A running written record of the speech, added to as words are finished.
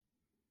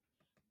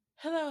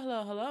Hello,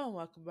 hello, hello, and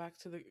welcome back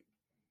to the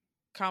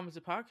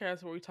Commented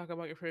Podcast where we talk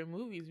about your favorite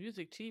movies,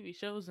 music, TV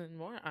shows, and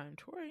more. I'm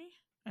Tori.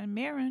 And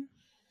Marin.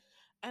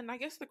 And I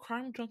guess the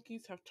crime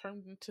junkies have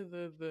turned into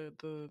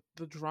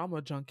the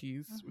drama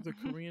junkies, the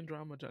Korean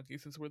drama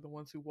junkies, since we're the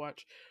ones who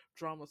watch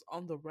dramas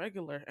on the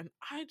regular. And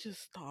I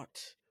just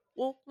thought,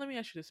 well, let me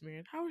ask you this,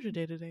 Marion. How was your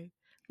day today?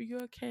 Are you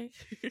okay?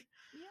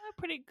 Yeah,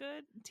 pretty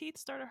good. Teeth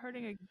started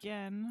hurting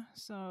again,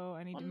 so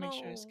I need Oh to make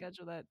sure to no.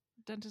 schedule that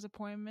dentist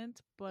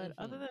appointment. But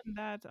other Mm-hmm. than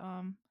that,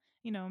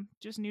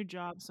 just new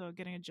job, so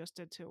getting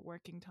adjusted to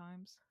working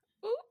times.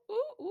 Ooh,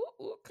 ooh,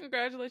 ooh, ooh.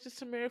 Congratulations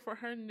to Mary for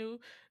her new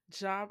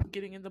job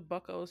getting in the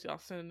buckos. Y'all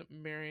send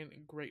Marion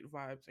great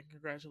vibes and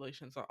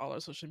congratulations on all our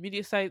social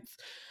media sites.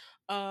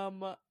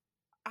 Um,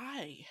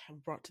 I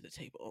have brought to the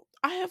table.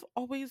 I have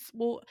always,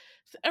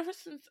 ever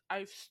since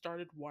I've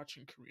started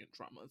watching Korean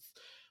dramas,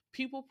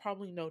 people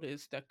probably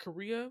noticed that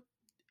Korea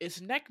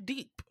is neck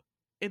deep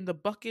in the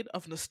bucket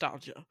of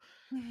nostalgia.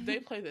 They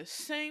play the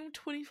same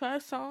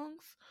 25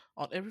 songs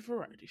on every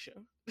variety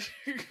show.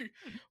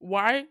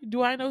 Why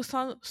do I know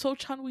So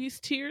Chanwi's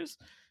Tears?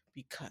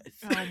 Because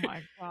Oh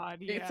my god,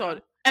 it's yeah.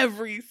 on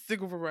every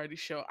single variety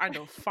show. I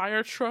know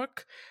Fire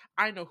Truck.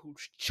 I know who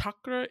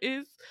Chakra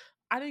is.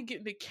 I didn't get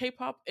into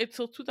K-pop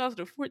until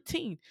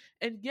 2014,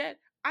 and yet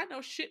I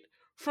know shit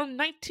from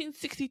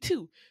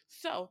 1962.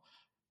 So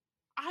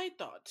I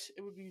thought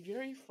it would be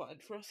very fun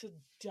for us to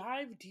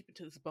dive deep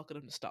into this bucket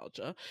of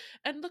nostalgia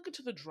and look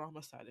into the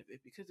drama side of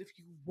it. Because if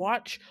you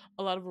watch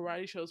a lot of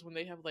variety shows, when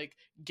they have like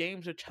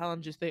games or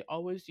challenges, they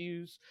always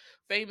use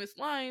famous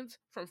lines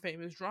from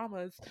famous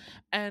dramas.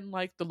 And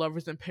like the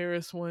Lovers in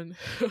Paris one,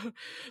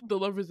 the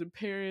Lovers in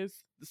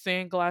Paris, the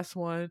Sandglass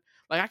one,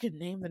 like I can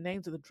name the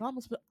names of the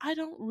dramas, but I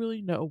don't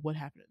really know what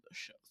happened in those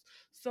shows.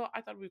 So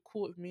I thought it'd be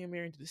cool if me and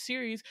Mary did a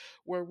series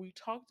where we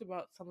talked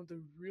about some of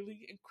the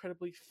really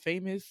incredibly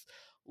famous,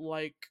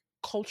 like,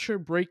 culture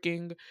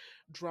breaking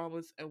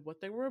dramas and what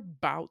they were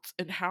about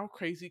and how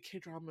crazy K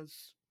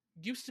dramas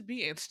used to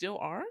be and still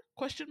are,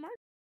 question mark.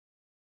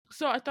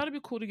 So I thought it'd be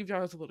cool to give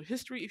y'all guys a little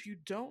history. If you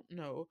don't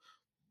know,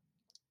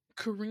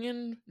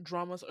 Korean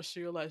dramas or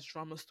serialized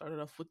dramas started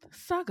off with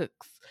sageuk,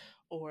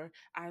 or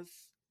as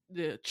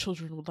the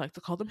children would like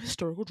to call them,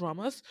 historical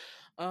dramas.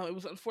 It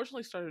was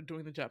unfortunately started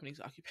during the Japanese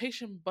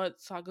occupation, but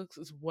sageuk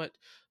is what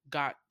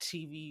got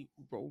TV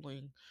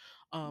rolling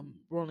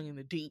in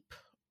the deep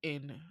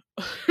in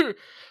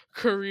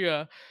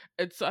Korea.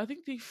 And so I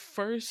think the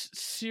first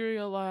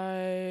serialized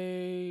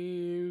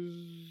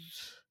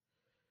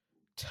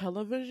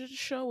television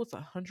show was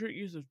 100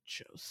 Years of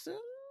Joseon.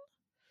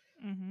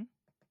 hmm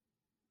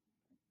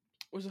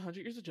Was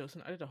 100 Years of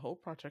Joseon. I did a whole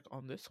project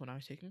on this when I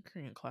was taking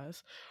Korean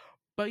class.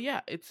 But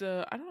yeah, it's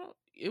a, I don't know,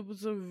 it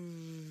was a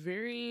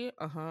very,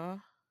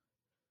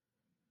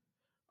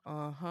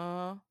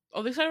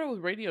 Oh, they started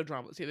with radio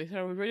dramas. Yeah, they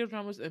started with radio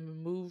dramas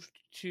and moved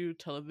to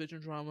television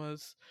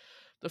dramas.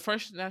 The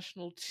first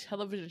national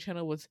television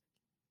channel was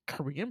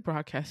Korean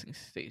Broadcasting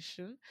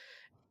Station.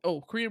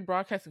 Oh, Korean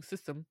Broadcasting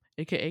System,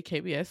 aka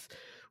KBS,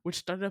 which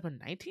started up in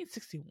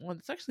 1961.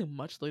 It's actually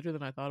much later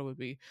than I thought it would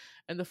be.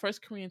 And the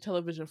first Korean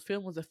television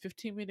film was a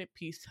 15-minute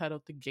piece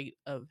titled The Gate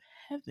of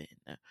Heaven.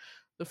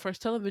 The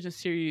first television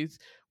series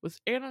was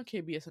aired on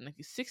KBS in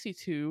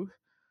 1962.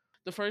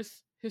 The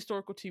first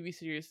historical TV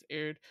series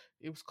aired,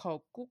 it was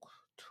called Guk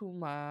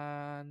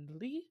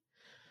Tumanli,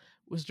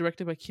 was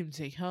directed by Kim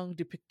Jae-hyung,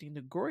 depicting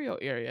the Goryeo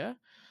area.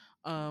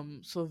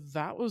 So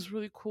that was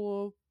really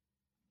cool.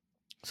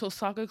 So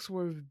sagas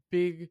were a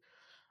big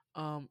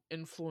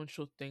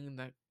influential thing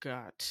that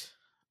got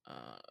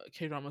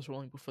K dramas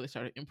rolling before they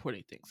started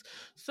importing things.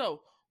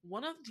 So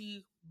one of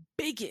the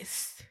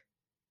biggest,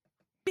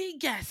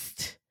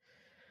 biggest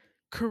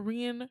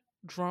Korean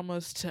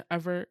dramas to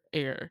ever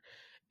air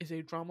is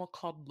a drama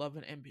called Love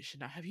and Ambition.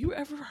 Now, have you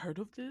ever heard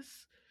of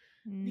this,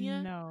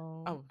 Nia?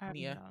 No, Oh, I have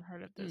Nia. not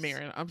heard of this.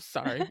 Marin, I'm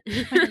sorry.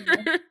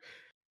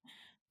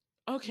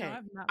 Okay. No, Okay,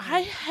 I've not heard I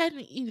of this.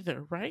 hadn't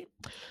either, right?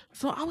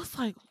 So I was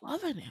like,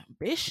 Love and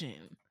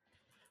Ambition.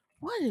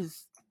 What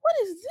is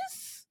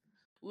this?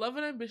 Love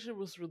and Ambition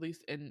was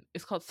released in,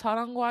 it's called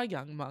Sarangwa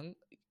Yangmang.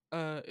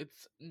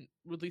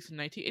 Released in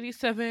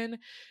 1987.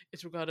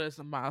 It's regarded as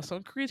a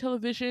milestone Korean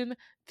television.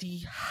 The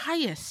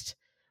highest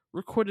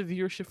recorded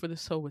viewership for the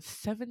show was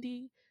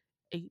 78%.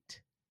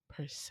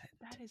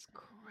 That is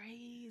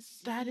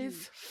That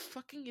is crazy.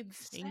 fucking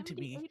insane to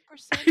me.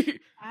 78%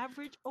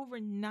 average over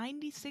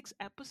 96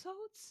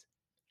 episodes?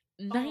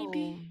 Oh, no.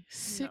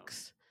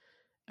 96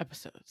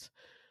 episodes.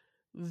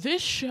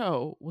 This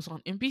show was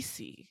on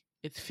NBC.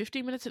 It's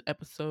 50 minutes an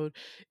episode.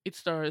 It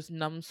stars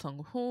Nam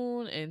Sung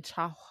Hoon and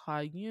Cha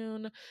Hwa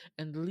Yoon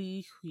and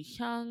Lee Hui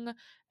Hyung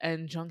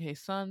and Jung Hae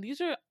Sun. These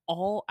are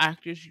all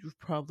actors you've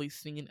probably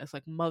seen as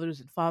like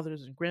mothers and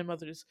fathers and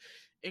grandmothers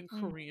in Mm.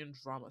 Korean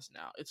dramas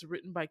now. It's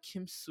written by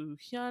Kim Soo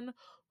Hyun,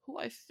 who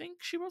I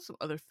think she wrote some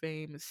other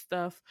famous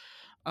stuff.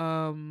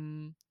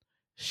 Um,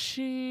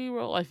 she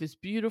wrote Life is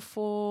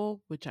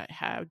Beautiful, which I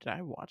have. Did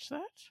I watch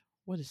that?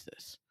 What is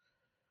this?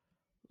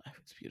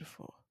 Life is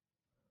Beautiful.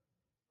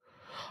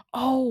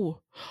 Oh,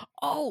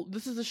 oh,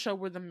 this is a show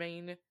where the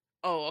main.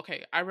 Oh,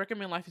 okay. I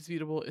recommend Life is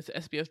Beautiful. It's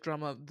an SBS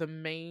drama. The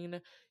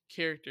main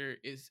character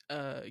is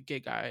a gay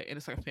guy, and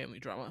it's like a family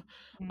drama.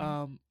 Mm.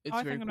 Oh, It's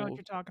I very think I know what cool.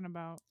 you're talking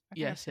about. I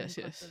think I've Yes, seen yes,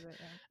 clips yes. of it.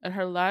 Yeah. And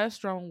her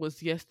last drama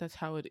was Yes, That's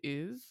How It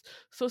Is.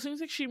 So it seems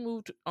like she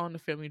moved on to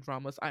family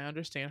dramas. I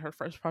understand her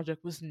first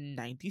project was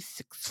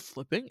 96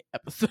 flipping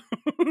episodes.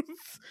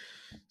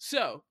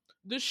 So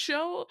the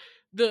show,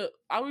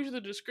 I'll read you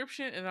the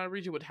description and I'll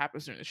read you what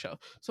happens during the show.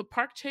 So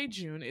Park Chae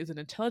Joon is an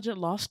intelligent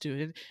law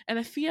student and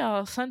a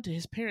fiel son to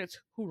his parents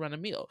who run a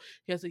mill.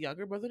 He has a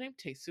younger brother named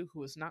Taesu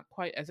who is not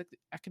quite as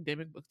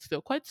academic but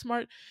still quite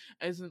smart,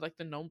 as in like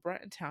the known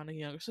brat in town, and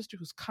a younger sister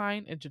who's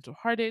kind and gentle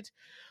hearted.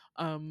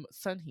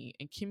 Sunhee,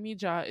 and Kim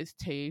Mi-ja is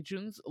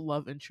Taejun's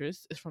love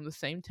interest, is from the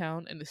same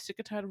town and is sick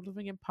and tired of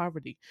living in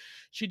poverty.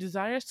 She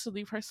desires to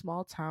leave her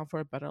small town for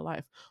a better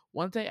life.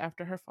 One day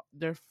after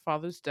their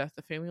father's death,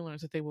 the family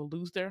learns that they will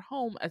lose their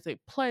home as a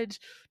pledge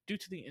due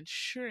to the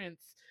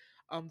insurance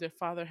their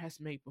father has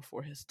made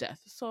before his death.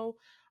 So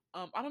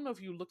I don't know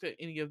if you looked at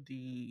any of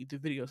the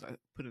videos I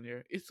put in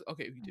there. It's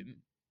okay if you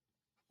didn't,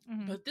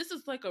 Mm-hmm. but this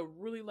is like a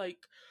really like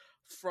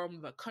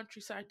from the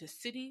countryside to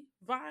city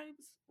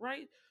vibes,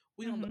 right?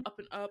 We on the Mm-hmm. up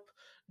and up.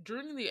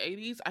 During the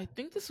 80s, I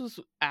think this is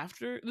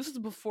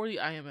before the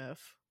IMF.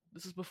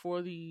 This is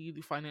before the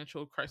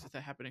financial crisis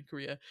that happened in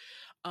Korea.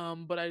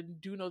 But I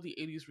do know the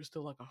 80s were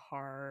still like a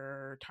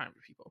hard time for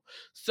people.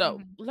 So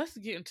Mm-hmm. let's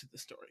get into the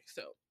story.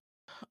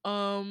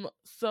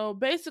 So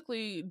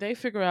basically they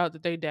figure out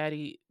that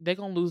they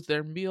gonna lose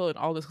their meal and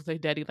all this because they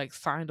daddy like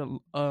signed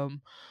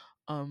um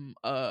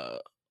uh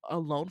a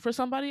loan for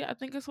somebody. I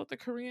think is what the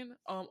Korean.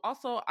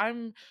 Also,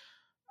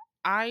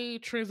 I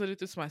translated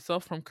this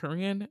myself from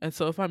Korean, and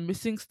so if I'm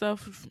missing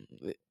stuff,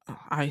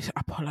 I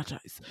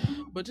apologize.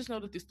 But just know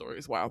that this story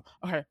is wild.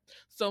 Okay,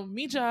 so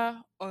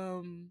Mija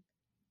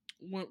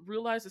when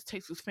realizes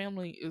Tate's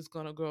family is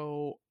gonna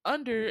go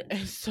under,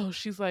 and so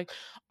she's like,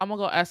 I'm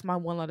gonna go ask my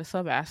one line of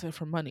sub asking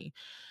for money.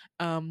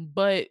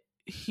 But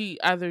he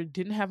either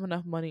didn't have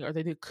enough money or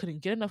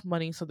couldn't get enough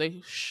money, so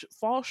they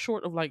fall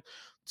short of like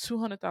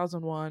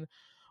 200,000 won,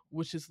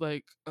 which is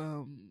like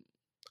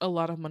a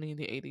lot of money in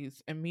the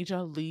 80s. And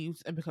Mija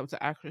leaves and becomes an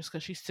actress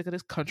because she's sick of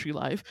this country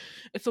life.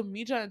 And so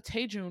Mija and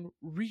Taejun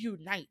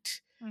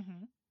reunite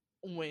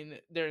Mm-hmm. when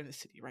they're in the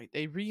city, right?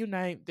 They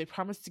reunite, they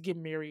promise to get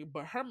married,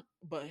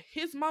 but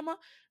his mama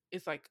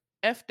is like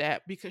F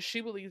that because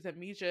she believes that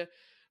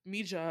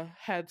Mija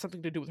had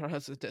something to do with her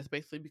husband's death,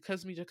 basically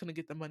because Mija couldn't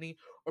get the money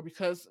or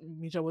because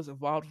Mija was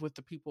involved with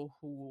the people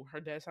who her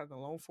dad signed the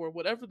loan for,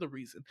 whatever the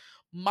reason.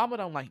 Mama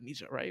don't like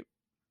Mija, right?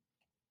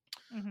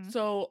 Mm-hmm.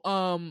 So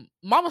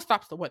Mama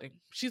stops the wedding.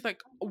 She's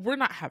like, we're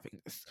not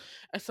having this.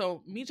 And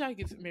so Mija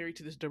gets married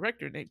to this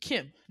director named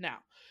Kim. Now,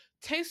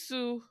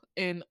 Taesu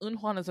and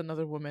Eunhwan is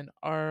another woman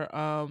are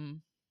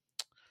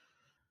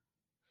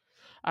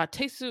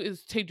Taesu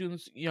is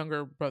Taejun's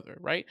younger brother,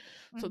 right?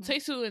 So Mm-hmm.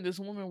 Taesu and this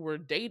woman were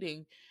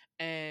dating,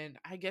 and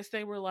I guess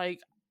they were like,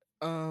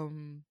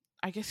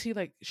 I guess he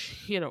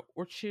had an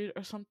orchard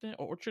or something,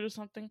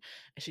 and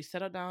she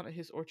settled down at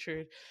his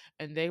orchard,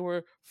 and they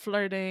were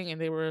flirting and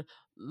they were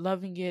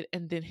loving it,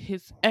 and then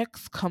his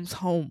ex comes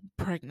home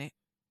pregnant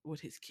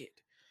with his kid.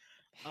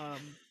 Um,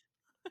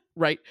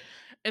 right,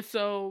 and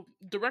so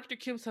director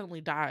Kim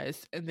suddenly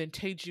dies, and then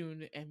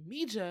Taejun and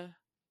Mija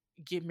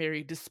get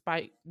married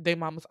despite their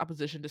mama's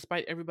opposition,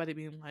 despite everybody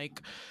being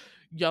like,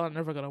 y'all are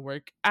never gonna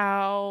work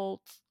out.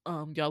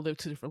 Y'all live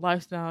two different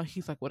lives now.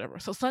 He's like, whatever.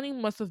 So Sunny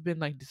must have been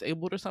like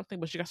disabled or something,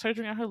 but she got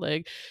surgery on her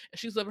leg and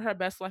she's living her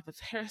best life as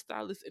a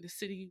hairstylist in the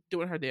city,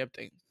 doing her damn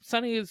thing.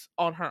 Sunny is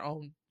on her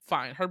own,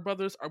 fine. Her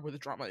brothers are where the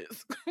drama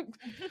is.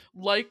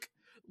 like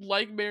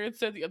like Marion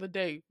said the other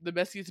day, the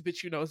messiest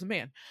bitch you know is a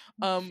man.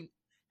 Um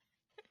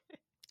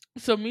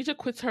so Mija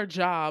quits her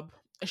job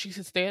and she's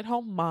a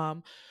stay-at-home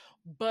mom,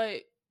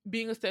 but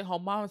being a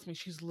stay-at-home mom means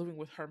she's living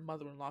with her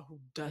mother-in-law who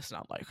does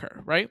not like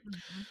her, right?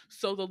 Mm-hmm.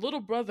 So the little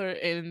brother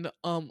and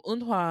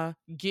Eunhwa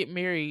get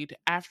married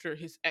after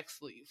his ex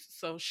leaves.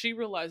 So she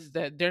realizes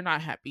that they're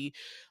not happy.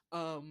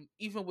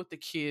 Even with the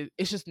kid,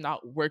 it's just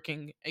not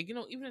working. And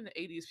even in the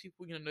 80s,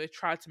 people, they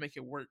tried to make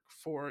it work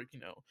for,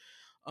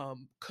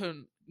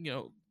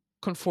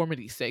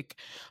 conformity's sake.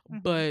 Mm-hmm.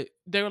 But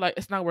they were like,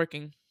 it's not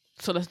working.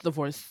 So let's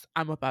divorce.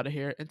 I'm up out of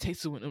here. And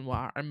Taesu and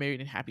Eunhwa are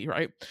married and happy,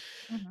 right?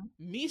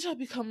 Mm-hmm. Mija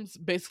becomes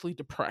basically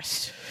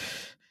depressed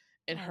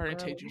and Oh, her and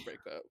girl. Taejun break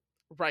up.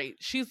 Right.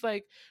 She's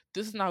like,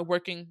 this is not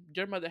working.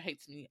 Your mother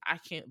hates me. I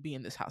can't be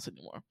in this house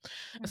anymore.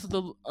 And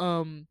so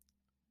Mm-hmm.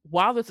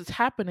 while this is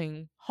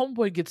happening,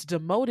 homeboy gets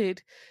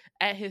demoted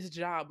at his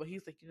job, but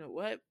he's like, you know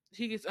what?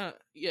 He gets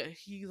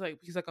he's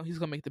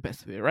gonna make the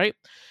best of it, right?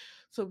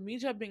 So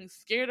Mija being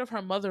scared of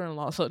her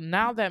mother-in-law. So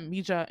now that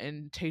Mija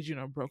and Taejun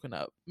are broken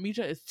up,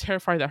 Mija is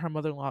terrified that her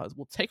mother-in-law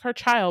will take her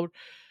child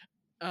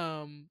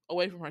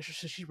away from her.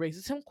 So she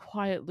raises him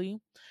quietly.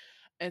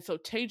 And so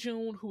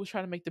Taejun, who was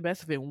trying to make the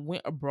best of it,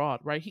 went abroad,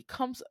 right? He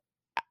comes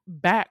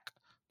back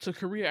to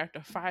Korea after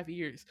 5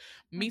 years,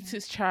 meets Mm-hmm.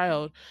 his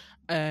child,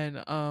 and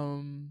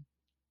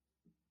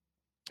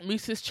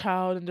meets his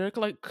child, and they're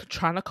like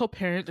trying to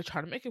co-parent. They're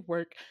trying to make it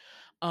work.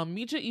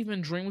 Mija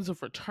even dreams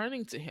of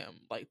returning to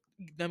him, like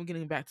them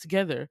getting back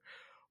together.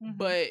 Mhm.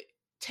 But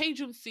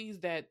Taejun sees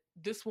that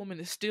this woman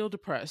is still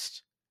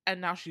depressed, and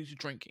now she's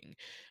drinking,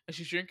 and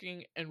she's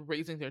drinking and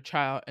raising their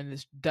child,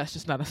 and that's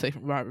just not a safe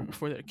environment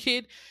for their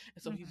kid.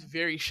 And so he's Mhm.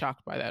 very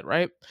shocked by that,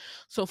 right?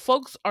 So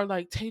folks are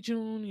like,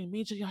 Taejun and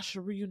Mija, y'all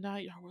should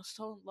reunite. Y'all were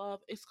so in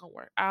love. It's gonna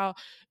work out.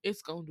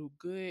 It's gonna do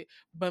good.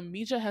 But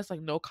Mija has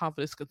like no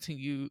confidence to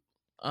continue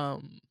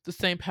the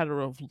same pattern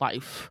of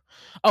life.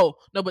 Oh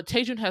no, but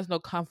Taejun has no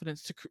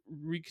confidence to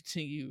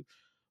continue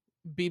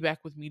be back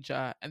with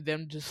Mija and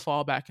then just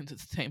fall back into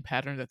the same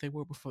pattern that they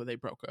were before they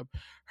broke up.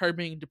 Her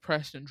being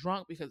depressed and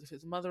drunk because of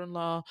his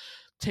mother-in-law,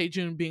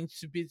 Taejun being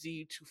too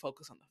busy to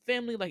focus on the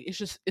family. Like it's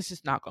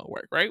just not gonna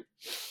work, right?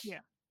 Yeah.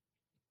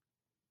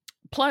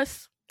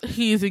 Plus,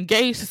 he is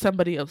engaged to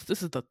somebody else.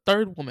 This is the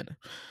third woman.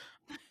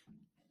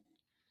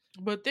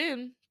 But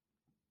then,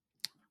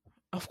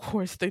 of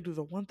course, they do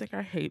the one thing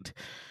I hate.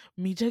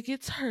 Mija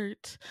gets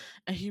hurt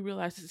and he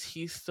realizes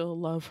he still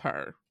love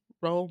her.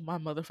 Roll my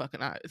motherfucking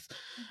eyes.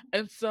 Mhm.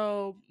 And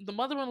so the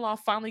mother-in-law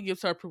finally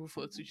gives her approval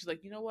for it. So she's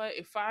like, you know what?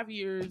 If 5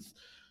 years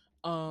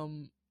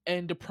and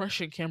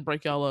depression can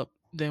break y'all up,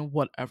 then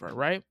whatever,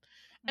 right?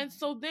 And Mhm.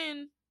 so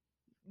then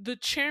the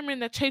chairman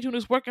that Chejun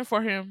is working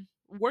for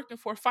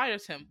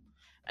fires him.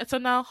 And so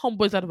now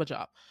homeboy's out of a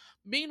job.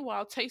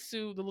 Meanwhile,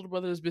 Taesu, the little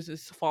brother's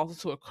business, falls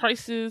into a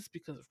crisis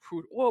because of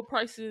crude oil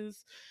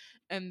prices.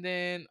 And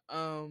then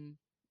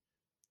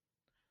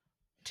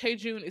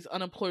Taejun is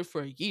unemployed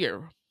for a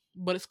year,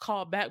 but it's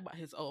called back by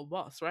his old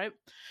boss, right?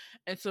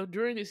 And so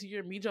during this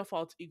year, Mijo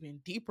falls even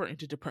deeper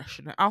into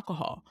depression and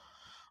alcohol.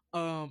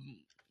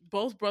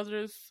 Both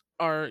brothers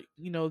are,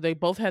 they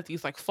both had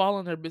these like fall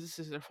in their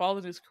businesses, they're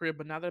falling in his career,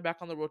 but now they're back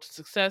on the road to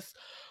success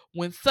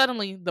when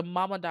suddenly the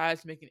mama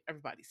dies, making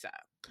everybody sad.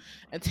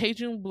 And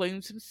Taejun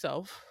blames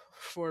himself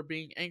for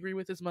being angry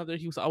with his mother.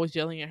 He was always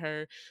yelling at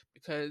her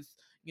because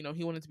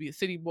he wanted to be a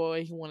city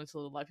boy. He wanted to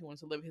live life. He wanted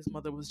to live. His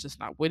mother was just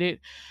not with it.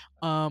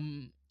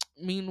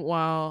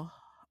 Meanwhile,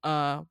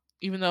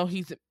 even though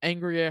he's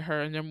angry at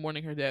her and they're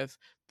mourning her death,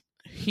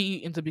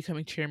 he ends up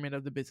becoming chairman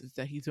of the business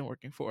that he's been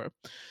working for.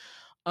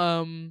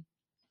 Um,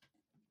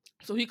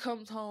 so he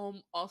comes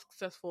home all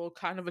successful,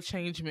 kind of a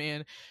changed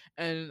man.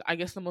 And I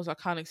guess the most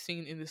iconic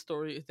scene in this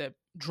story is that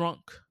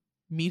drunk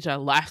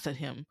Mija laughs at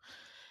him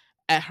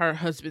at her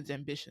husband's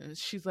ambitions.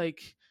 She's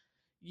like,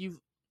 you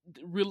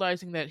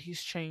realizing that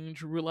he's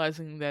changed,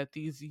 realizing that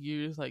these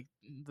years, like,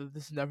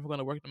 this is never going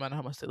to work no matter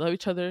how much they love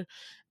each other.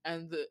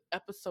 And the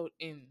episode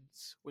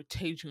ends where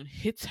Taejun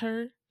hits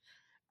her,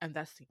 and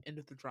that's the end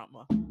of the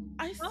drama.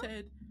 I Huh?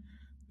 said,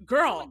 Come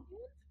girl,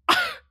 again?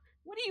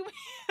 What do you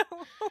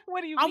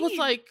what do you I was mean?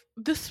 like,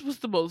 this was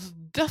the most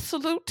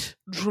desolate,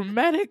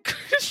 dramatic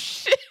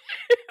shit.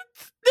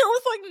 There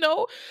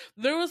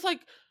was like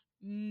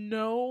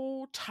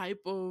no type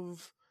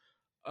of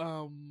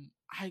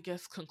I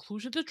guess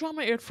conclusion. The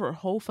drama aired for a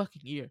whole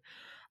fucking year.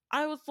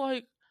 I was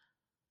like,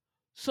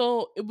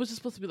 so it was just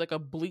supposed to be like a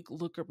bleak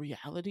look at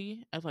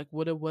reality at like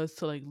what it was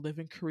to like live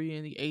in Korea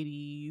in the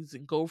 80s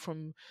and go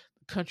from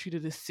the country to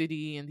the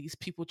city and these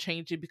people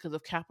changing because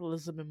of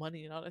capitalism and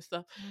money and all that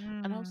stuff.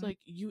 And I was Mm. like,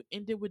 you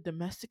ended with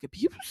domestic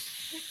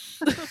abuse.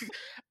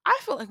 I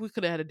felt like we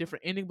could have had a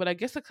different ending, but I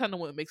guess that's kind of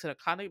what makes it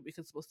iconic because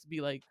it's supposed to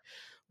be like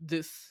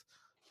this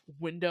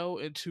window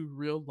into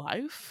real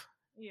life.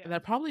 And Yeah.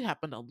 that probably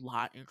happened a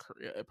lot in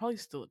Korea. It probably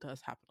still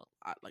does happen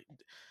a lot. Like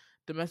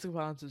domestic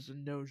violence is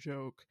no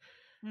joke.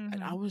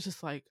 And I Mhm. was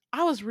just like,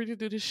 I was reading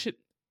through this shit,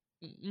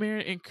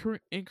 Mary, in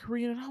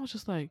Korean, and I was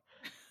just like,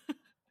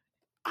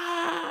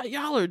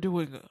 y'all are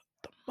doing the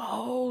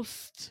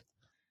most.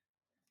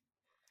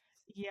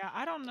 Yeah,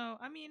 I don't know.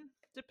 I mean,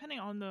 depending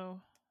on the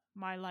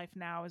my life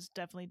now is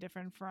definitely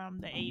different from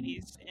the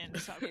 80s in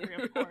South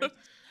Korea, of course.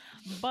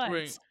 Right.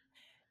 But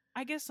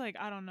I guess like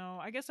I don't know.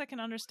 I guess I can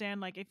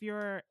understand like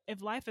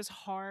if life is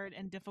hard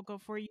and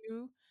difficult for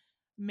you,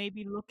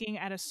 maybe looking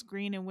at a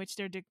screen in which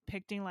they're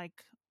depicting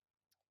like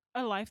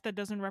a life that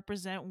doesn't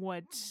represent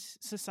what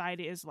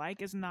society is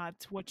like is not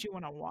what you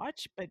want to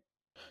watch, but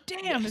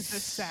damn is this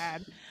Yes.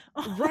 sad.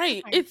 Oh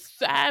Right. my It's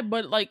sad,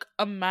 but like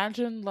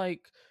imagine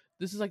like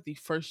this is like the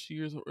first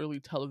years of early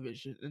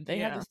television and they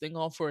had yeah. this thing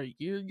on for a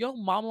year. Your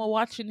mama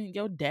watching it,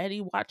 your daddy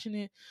watching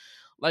it.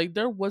 Like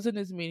there wasn't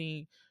as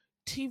many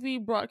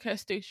TV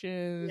broadcast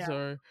stations Yeah.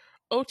 or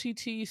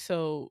OTT,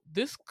 so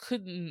this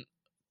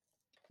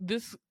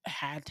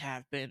had to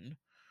have been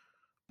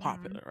Mm.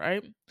 popular,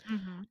 right?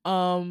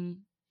 Mhm.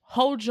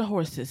 Hold your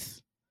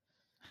horses,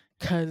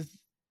 cause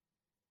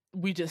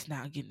we just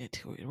now getting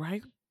into it,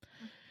 right?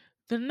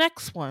 The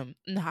next one,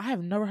 now I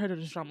have never heard of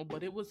this drama,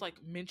 but it was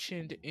like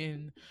mentioned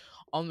in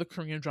on the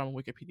Korean drama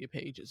Wikipedia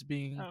page as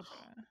being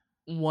Okay.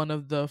 one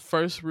of the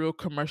first real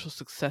commercial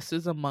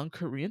successes among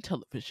Korean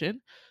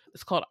television.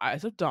 It's called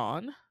Eyes of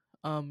Dawn.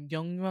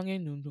 영광의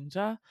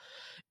눈동자.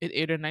 It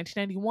aired in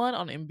 1991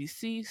 on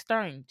MBC,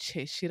 starring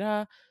Che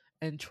Shira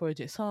and Choi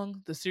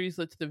Jae-sung. The series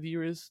led to the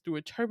viewers through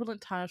a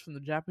turbulent times from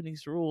the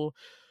Japanese rule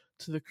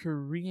to the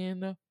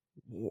Korean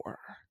war.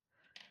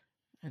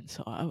 And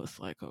so I was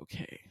like,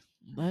 okay,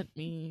 let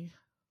me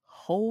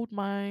hold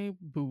my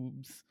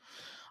boobs.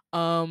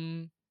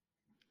 Um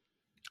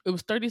it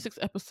was 36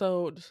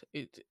 episodes.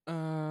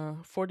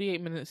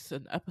 48 minutes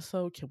an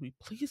episode. Can we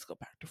please go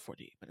back to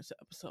 48 minutes an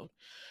episode?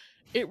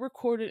 It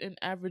recorded an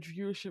average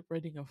viewership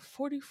rating of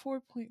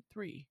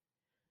 44.3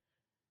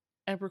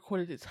 and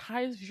recorded its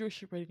highest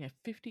viewership rating at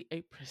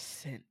 58%.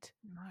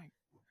 My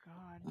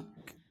God.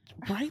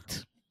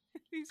 Right?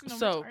 These numbers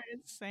So are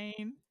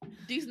insane.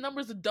 these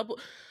numbers are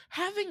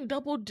having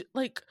doubled,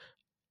 like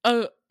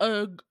a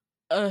a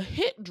a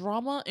hit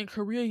drama in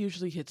Korea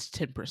usually hits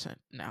 10%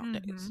 Mm-hmm.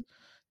 nowadays.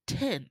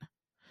 10.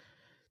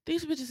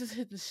 These bitches is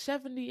hitting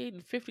 78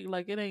 and 50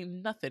 like it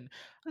ain't nothing.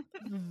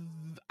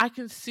 I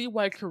can see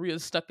why Korea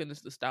is stuck in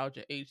this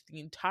nostalgia age. The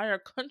entire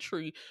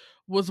country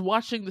was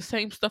watching the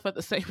same stuff at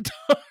the same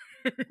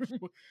time.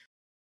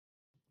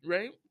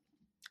 Right?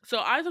 So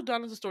Eyes of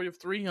Dawn is a story of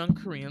three young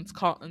Koreans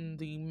caught in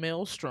the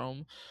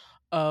maelstrom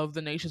of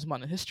the nation's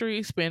modern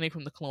history, spanning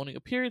from the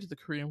colonial period to the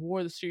Korean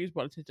War. The series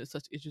brought attention to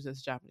such issues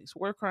as Japanese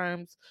war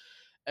crimes,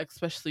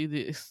 especially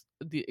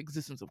the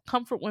existence of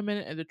comfort women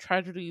and the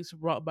tragedies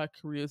wrought by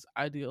Korea's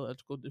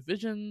ideological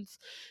divisions.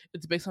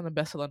 It's based on a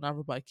bestseller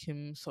novel by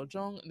Kim So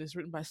Jong and is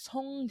written by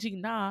Song Ji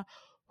Na,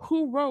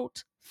 who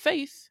wrote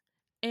Faith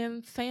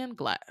and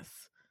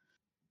Sandglass.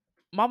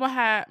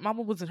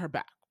 Mama was in her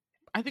back.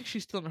 I think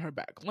she's still in her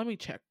back. Let me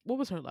check. What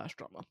was her last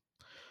drama?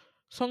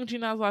 Song Ji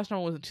Na's last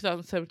drama was in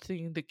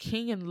 2017, The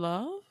King in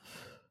Love.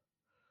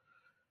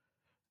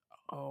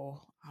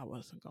 Oh, I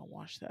wasn't gonna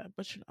watch that,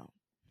 but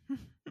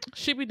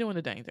she be doing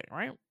the dang thing,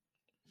 right?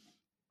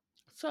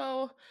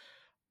 So,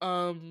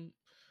 um,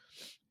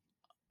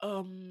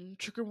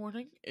 trigger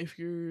warning: if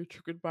you're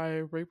triggered by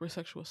rape or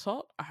sexual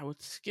assault, I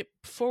would skip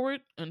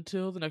forward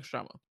until the next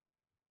drama.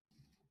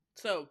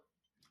 So,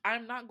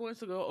 I'm not going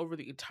to go over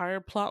the entire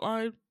plot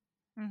line.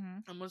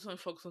 Mm-hmm. I'm just going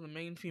to focus on the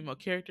main female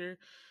character.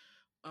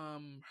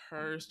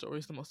 Her story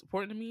is the most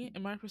important to me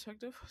in my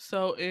perspective.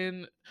 So,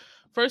 in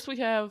first we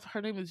have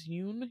her name is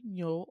Yoon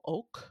Yo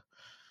Ok.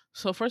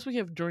 So first we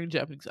have during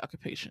Japanese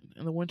occupation.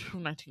 In the winter of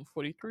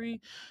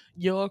 1943,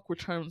 Yoak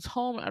returns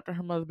home after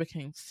her mother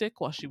became sick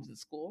while she was in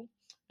school.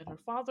 And her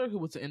father, who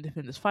was an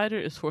independence fighter,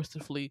 is forced to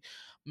flee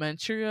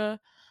Manchuria.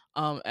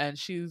 And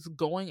she's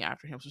going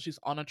after him. So she's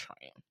on a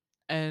train.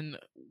 And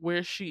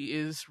where she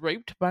is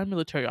raped by a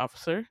military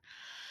officer.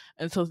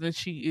 And so then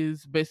she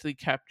is basically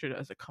captured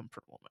as a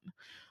comfort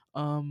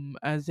woman,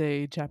 as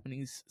a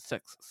Japanese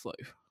sex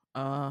slave.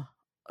 Uh,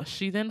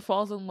 she then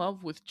falls in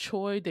love with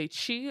Choi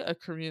Dae-chi, a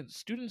Korean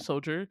student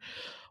soldier.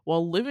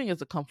 While living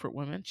as a comfort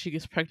woman, she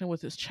gets pregnant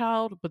with his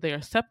child, but they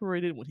are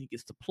separated when he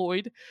gets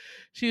deployed.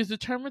 She is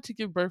determined to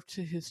give birth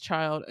to his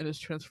child and is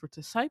transferred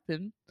to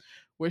Saipan,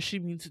 where she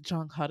meets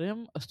Jang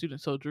Harim, a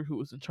student soldier who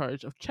was in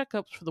charge of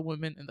checkups for the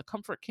women in the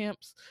comfort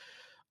camps.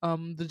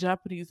 The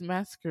Japanese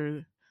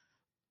massacre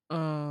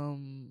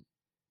um,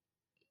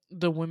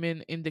 the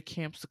women in the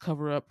camps to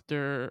cover up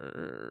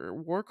their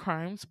war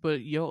crimes,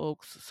 but Yo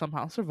Oaks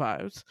somehow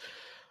survives.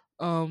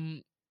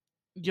 Um,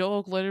 Yo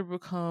Oak later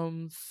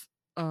becomes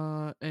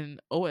an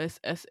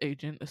OSS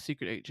agent, a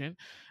secret agent,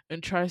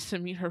 and tries to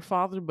meet her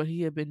father, but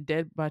he had been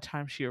dead by the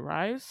time she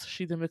arrives.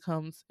 She then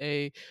becomes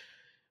a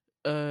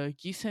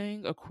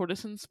Gisang, a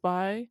courtesan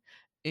spy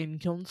in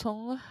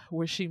Gyeongsong,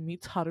 where she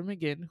meets Harum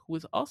again, who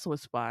is also a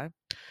spy.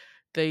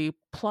 They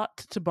plot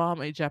to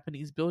bomb a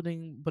Japanese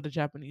building, but a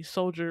Japanese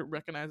soldier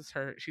recognizes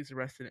her. She's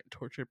arrested and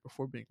tortured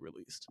before being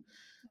released.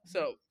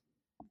 So,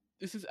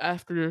 this is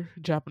after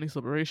Japanese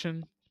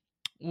liberation.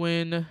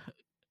 When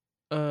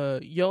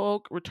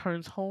Yook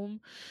returns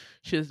home,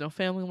 she has no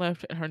family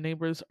left, and her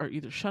neighbors are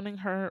either shunning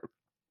her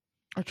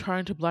or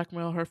trying to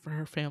blackmail her for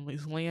her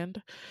family's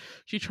land.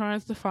 She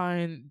tries to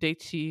find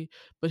Daichi,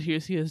 but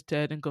hears he is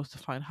dead and goes to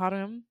find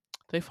Harem.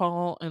 They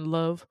fall in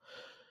love.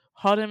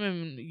 Harem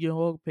and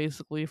Yook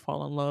basically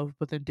fall in love,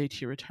 but then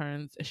Daichi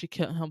returns and she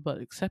can't help but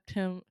accept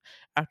him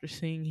after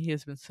seeing he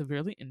has been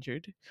severely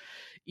injured.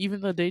 Even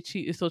though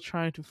Daichi is still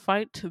trying to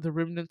fight the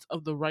remnants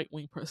of the right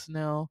wing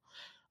personnel,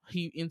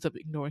 he ends up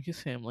ignoring his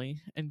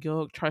family, and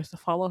Gilg tries to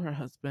follow her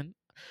husband.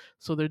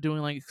 So they're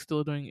doing like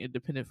still doing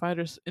independence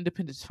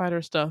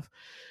fighter stuff.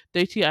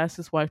 Daichi asks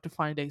his wife to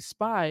find a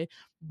spy,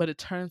 but it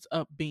turns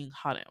up being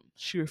Harem.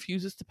 She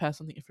refuses to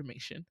pass on the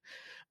information,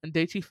 and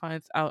Daichi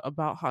finds out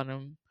about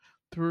Harem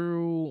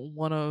through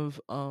one of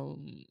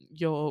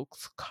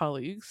Yook's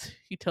colleagues.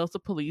 He tells the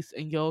police,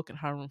 and Yook and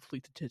Harem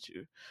flee to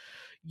Jeju.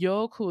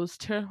 Yook, who is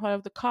terrified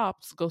of the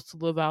cops, goes to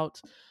live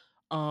out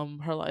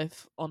her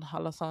life on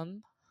Hala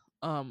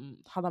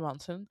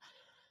Mountain.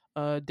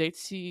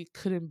 Daichi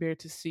couldn't bear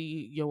to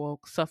see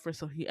Yook suffer,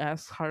 so he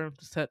asks Harem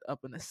to set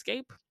up an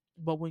escape.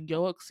 But when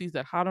Yook sees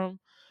that Harem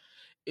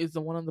is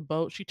the one on the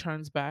boat, she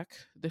turns back.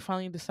 They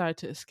finally decide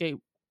to escape.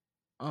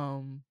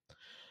 Um,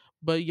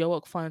 but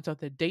Yook finds out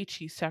that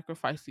Daichi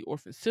sacrificed the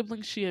orphan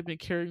siblings she had been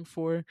caring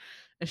for,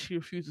 and she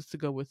refuses to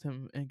go with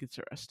him and gets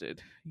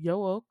arrested.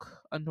 Yook,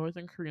 a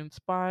Northern Korean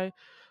spy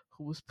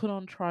who was put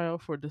on trial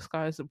for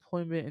disguised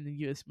employment in the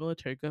U.S.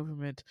 military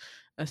government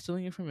and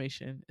stealing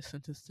information, is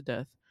sentenced to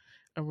death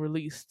and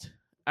released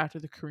after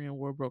the Korean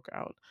War broke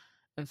out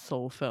and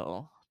Seoul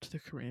fell to the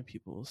Korean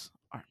People's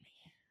Army.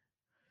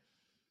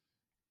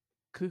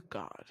 Good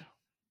God.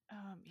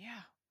 Yeah.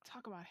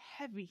 Talk about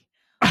heavy.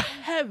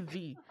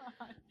 Heavy.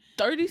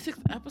 36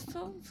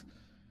 episodes?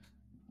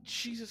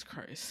 Jesus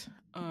Christ.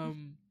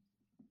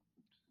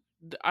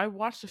 I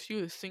watched a few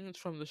of the scenes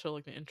from the show,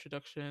 like the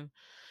introduction,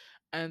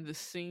 and the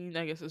scene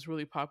I guess is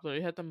really popular.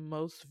 It had the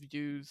most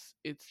views.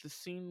 It's the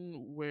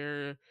scene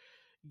where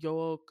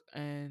Yook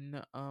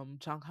and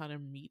Jang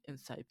Han meet in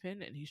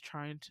Saipan, and he's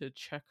trying to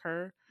check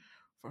her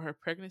for her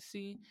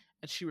pregnancy,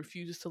 and she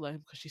refuses to let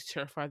him because she's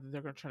terrified that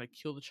they're gonna try to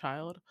kill the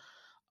child.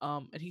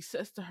 And he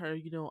says to her,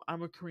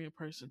 I'm a Korean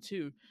person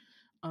too.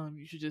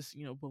 You should just,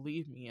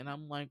 believe me. And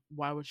I'm like,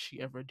 why would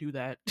she ever do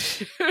that?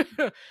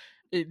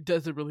 It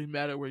doesn't really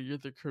matter where you're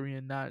the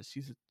Korean not.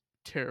 She's a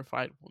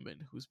terrified woman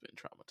who's been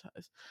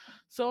traumatized.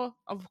 So,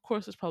 of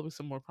course, there's probably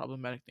some more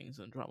problematic things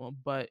in drama,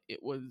 but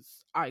it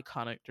was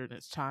iconic during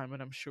its time,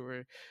 and I'm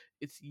sure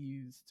it's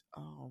used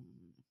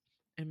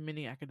in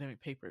many academic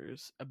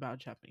papers about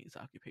Japanese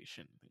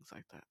occupation and things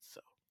like that.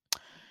 So,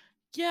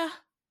 yeah,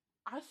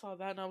 I saw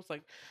that and I was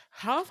like,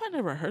 how have I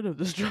never heard of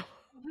this drama?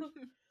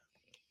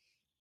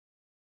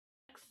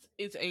 Next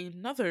is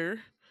another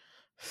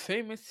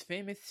famous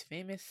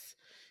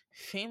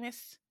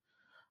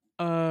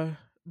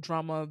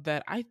drama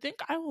that I think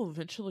I will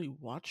eventually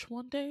watch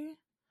one day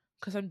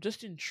because I'm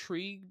just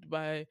intrigued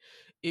by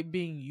it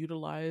being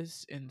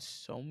utilized in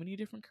so many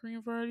different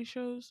Korean variety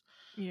shows.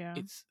 Yeah.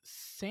 It's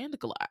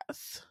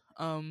Sandglass.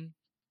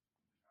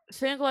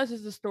 Sandglass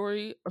is the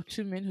story of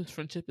two men whose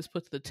friendship is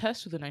put to the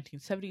test through the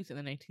 1970s and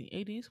the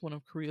 1980s, one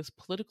of Korea's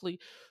politically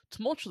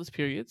tumultuous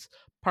periods.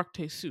 Park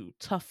Tae-soo,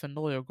 tough and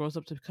loyal, grows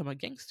up to become a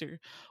gangster,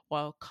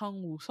 while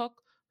Kang Woo-seok,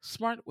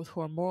 smart with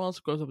poor morals,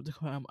 grows up to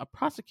become a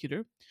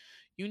prosecutor.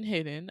 Yoon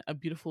Hayden, a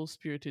beautiful,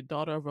 spirited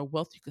daughter of a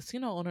wealthy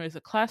casino owner, is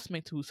a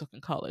classmate to Woo-seok in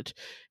college.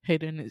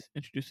 Hayden is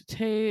introduced to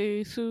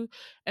Tae-soo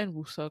and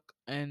Woo-seok,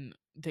 and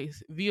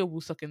via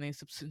Woo-seok, and they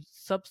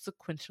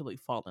subsequently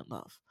fall in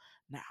love.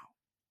 Now,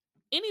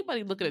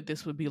 anybody looking at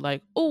this would be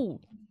like,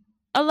 "Oh,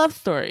 a love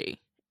story."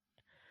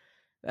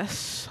 That's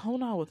so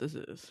not what this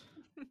is.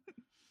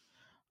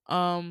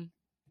 Um,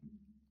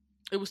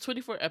 it was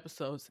 24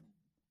 episodes.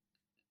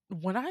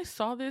 When I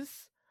saw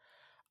this,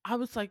 I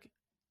was like,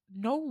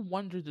 "No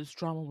wonder this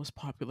drama was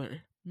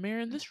popular."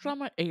 Marion, this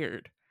drama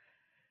aired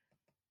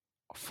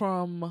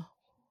from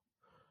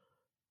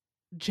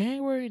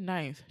January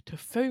 9th to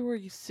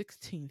February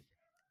 16th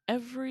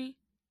every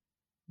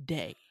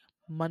day,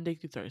 Monday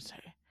through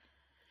Thursday.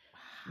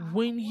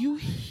 When you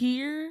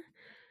hear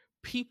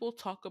people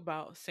talk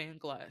about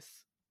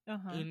Sandglass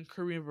in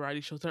Korean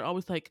variety shows, they're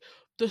always like,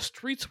 the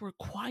streets were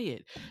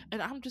quiet.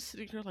 And I'm just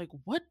sitting here like,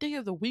 what day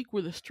of the week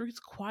were the streets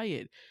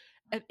quiet?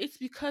 And it's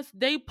because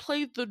they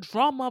played the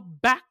drama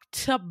back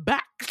to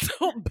back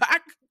to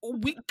back,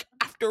 week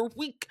after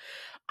week.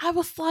 I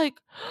was like,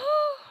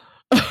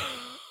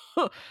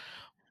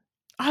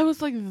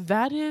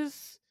 that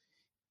is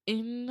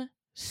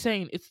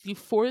insane. It's the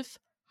fourth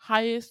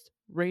highest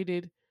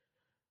rated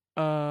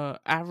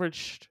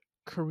average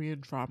Korean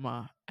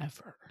drama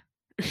ever.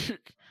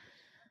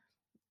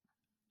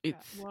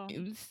 It's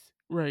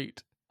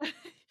right.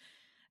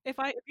 If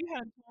you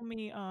had told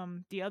me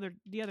the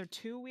other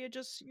two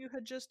you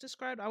had just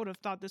described, I would have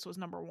thought this was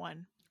number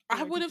one.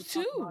 I would have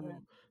too.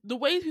 The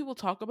way people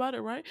talk about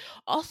it, right?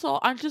 Also,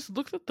 I just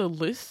looked at the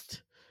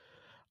list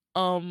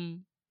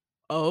of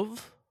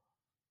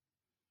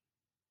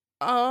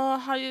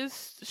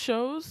highest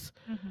shows.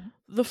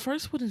 The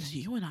first one is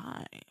You and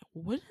I.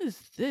 What is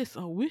this?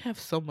 Oh, we have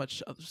so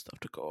much other stuff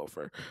to go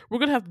over. We're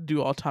gonna have to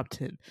do all top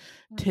 10.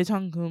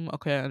 Taejangum,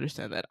 okay, I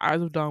understand that.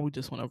 Eyes of Dawn, we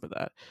just went over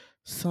that.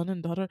 Son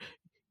and Daughter.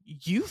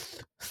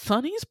 Youth?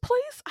 Sunny's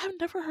Place? I've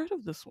never heard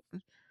of this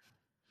one.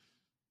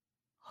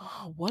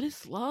 Oh, what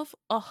is love?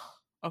 Oh,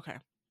 okay.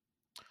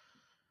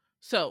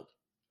 So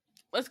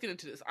let's get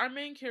into this. Our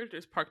main character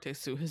is Park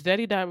Tae-soo. His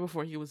daddy died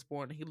before he was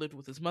born, and he lived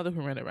with his mother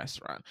who ran a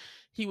restaurant.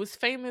 He was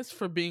famous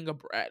for being a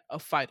brat, a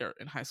fighter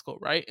in high school,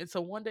 right? And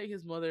so one day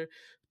his mother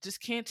just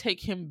can't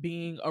take him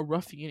being a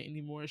ruffian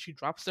anymore. She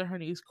drops to her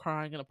knees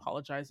crying and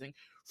apologizing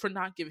for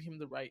not giving him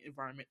the right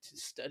environment to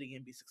study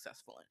and be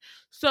successful in.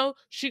 So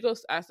she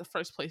goes to ask the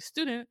first place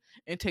student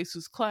in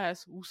Tae-soo's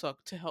class, Woo-seok,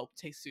 to help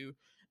Tae-soo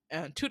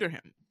and tutor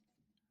him.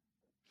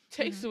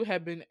 Tae-soo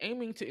had been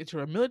aiming to enter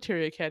a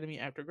military academy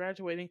after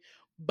graduating,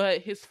 but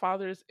his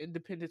father's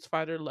independence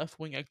fighter left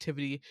wing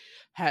activity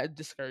had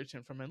discouraged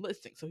him from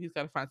enlisting. So he's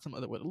got to find some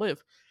other way to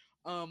live.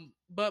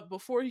 But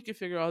before he can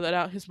figure all that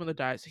out, his mother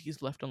dies. So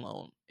he's left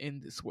alone in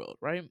this world,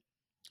 right?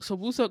 So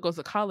Woo-seok goes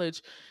to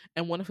college,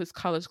 and one of his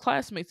college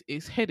classmates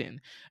is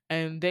Hidden,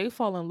 and they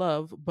fall in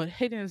love. But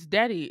Hidden's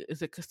daddy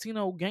is a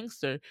casino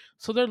gangster,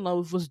 so their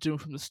love was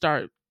doomed from the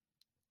start.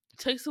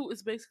 Tae-soo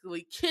is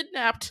basically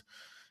kidnapped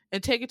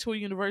and taken to a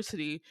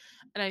university.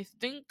 And I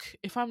think,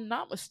 if I'm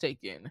not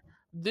mistaken,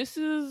 this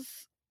is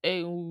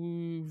a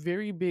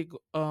very big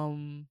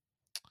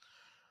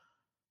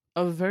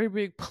a very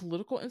big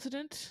political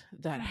incident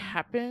that Mm-hmm.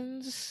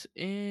 happens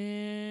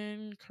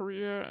in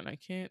Korea, and I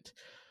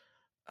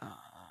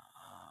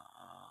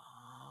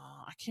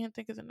can't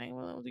think of the name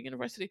of the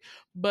university,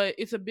 but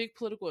it's a big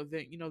political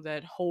event. You know,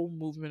 that whole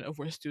movement of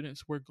where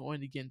students were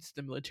going against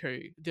the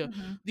military,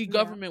 Mm-hmm. the Yeah.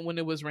 government when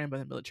it was ran by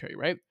the military,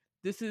 right?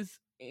 This is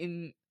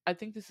in I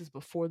think this is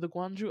before the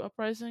Gwangju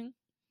uprising,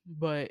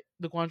 but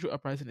the Gwangju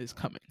uprising is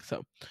coming.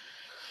 So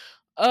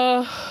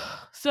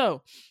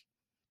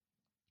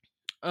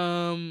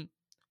um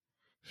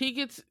he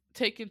gets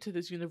taken to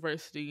this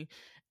university,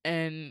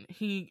 and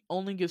he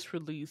only gets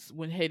released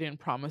when Hayden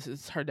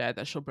promises her dad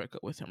that she'll break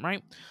up with him,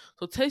 right?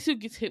 So Taesu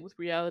gets hit with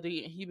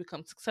reality and he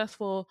becomes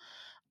successful.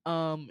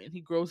 And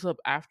he grows up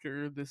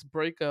after this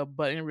breakup,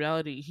 but in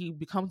reality he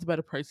becomes a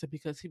better person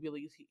because he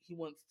believes he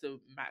wants to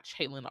match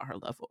Hayden on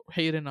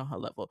her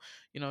level.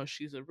 You know,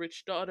 she's a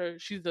rich daughter,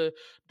 she's the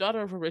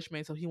daughter of a rich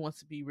man, so he wants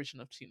to be rich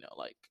enough to,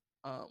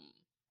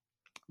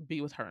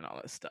 be with her and all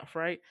that stuff,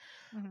 right?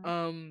 Mm-hmm.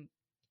 um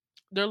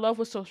their love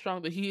was so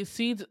strong that he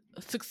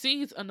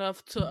succeeds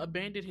enough to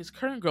abandon his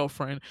current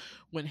girlfriend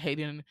when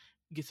Hayden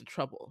gets in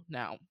trouble.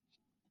 Now,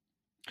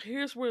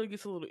 here's where it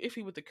gets a little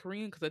iffy with the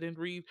Korean because I didn't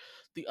read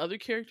the other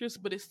characters,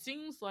 but it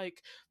seems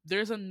like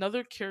there's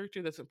another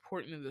character that's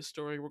important in this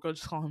story. We're going to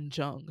just call him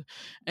Jung.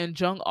 And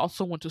Jung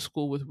also went to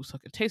school with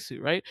Wooseok and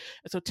Taesu, right?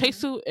 And so Mm-hmm.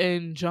 Taesu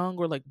and Jung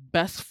were like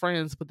best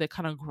friends, but they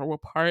kind of grow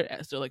apart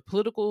as their like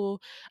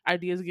political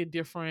ideas get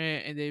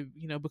different and they,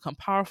 become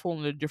powerful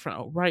in their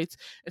different rights.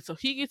 And so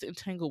he gets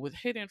entangled with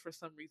Hayden for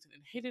some reason,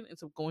 and Hayden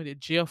ends up going to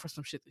jail for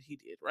some shit that he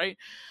did, right?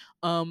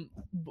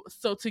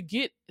 So to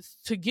get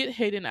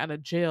Hayden out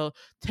of jail,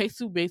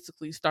 Taesu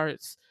basically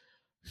starts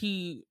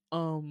he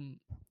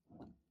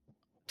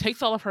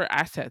takes all of her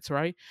assets,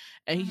 right?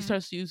 And he Mm-hmm.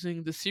 starts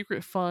using the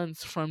secret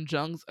funds from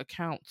Jung's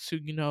account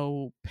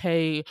to,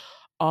 pay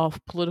off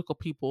political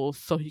people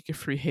so he can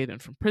free Hayden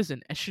from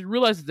prison. And she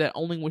realizes that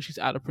only when she's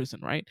out of prison,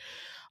 right?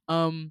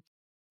 Um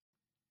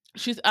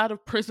she's out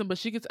of prison, but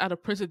she gets out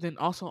of prison then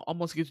also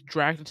almost gets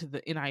dragged into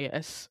the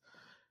NIS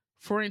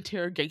for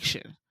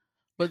interrogation.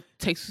 But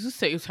Taesu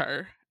saves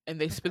her and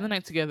they spend the Okay.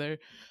 night together.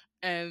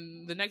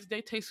 And the next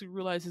day, Taesu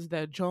realizes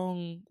that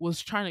Jung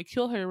was trying to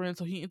kill Haerin,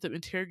 so he ends up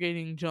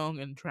interrogating Jung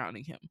and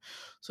drowning him.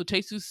 So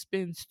Taesu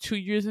spends 2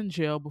 years in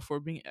jail before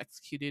being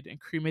executed and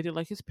cremated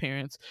like his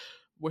parents,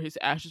 where his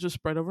ashes were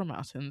spread over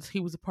mountains. He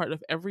was a part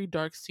of every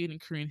dark scene in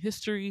Korean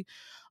history,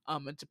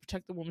 and to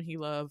protect the woman he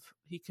loved,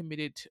 he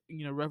committed,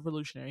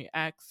 revolutionary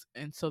acts,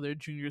 and so their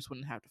juniors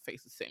wouldn't have to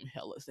face the same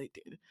hell as they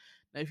did.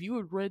 Now, if you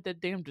had read that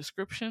damn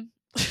description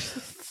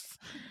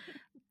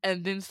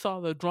and then saw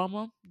the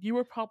drama, you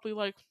were probably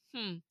like,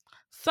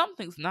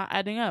 something's not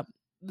adding up.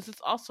 This is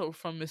also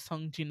from Miss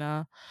Sung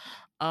Jina.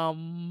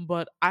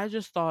 But I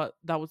just thought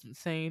that was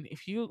insane.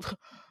 If you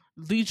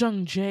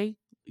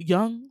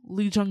young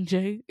Lee Jung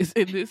Jae is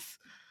in this.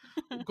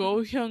 Go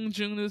Hyung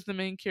Jun is the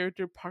main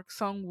character. Park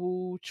Sang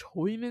Woo,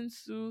 Choi Min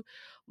Soo.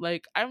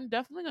 Like, I'm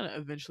definitely gonna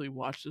eventually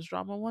watch this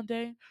drama one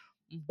day.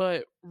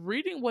 But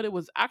reading what it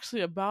was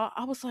actually about,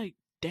 I was like,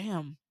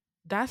 damn,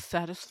 that's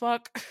sad as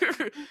fuck.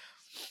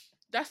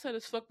 That's sad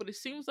as fuck. But it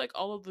seems like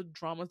all of the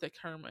dramas that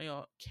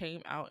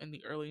came out in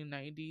the early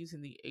 '90s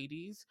and the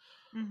 '80s,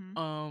 Mm-hmm.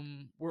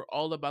 were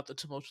all about the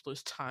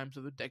tumultuous times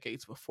of the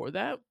decades before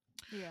that.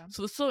 Yeah.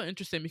 So it's so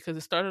interesting because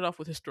it started off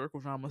with historical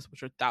dramas,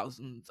 which are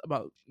thousands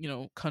about,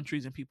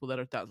 countries and people that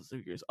are thousands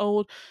of years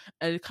old,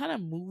 and it kind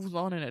of moves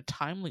on in a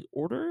timely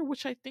order,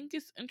 which I think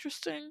is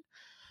interesting.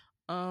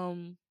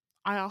 Um,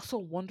 I also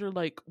wonder,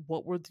 like,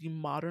 what were the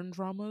modern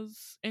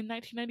dramas in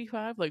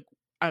 1995? Like,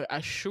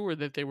 I sure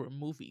that there were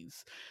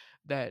movies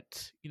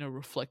that,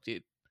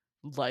 reflected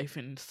life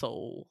and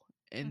soul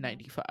in Mm-hmm.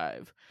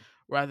 '95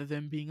 rather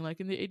than being like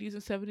in the '80s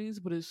and '70s.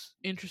 But it's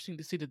interesting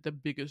to see that the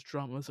biggest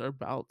dramas are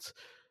about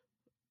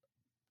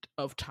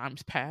of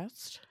times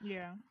past.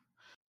 Yeah.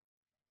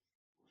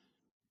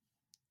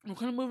 We're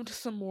gonna move into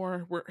some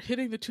more. We're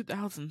hitting the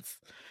 2000s,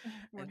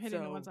 We're and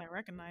hitting the ones so I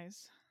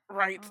recognize.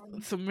 right.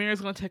 Um. So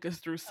Mira's gonna take us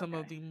through some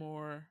of Okay. the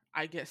more,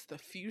 I guess, the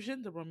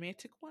fusion, the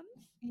romantic ones.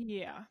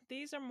 Yeah,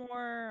 these are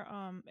more.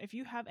 If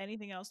you have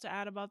anything else to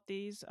add about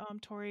these,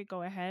 Tori,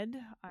 go ahead.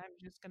 I'm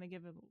just gonna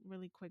give a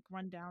really quick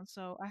rundown.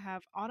 So I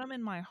have Autumn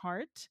in My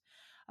Heart,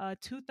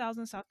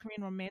 2000 South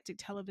Korean romantic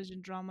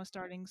television drama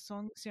starring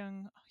Song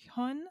Seung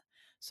Hyun,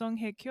 Song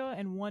Hye Kyo,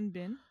 and Won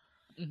Bin.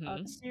 The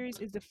Mm-hmm. series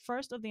is the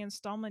first of the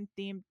installment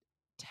themed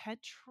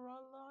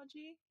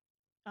tetralogy,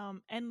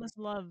 Endless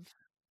Love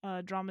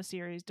drama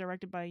series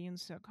directed by Yoon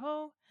Suk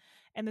Ho.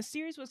 And the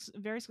series was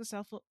very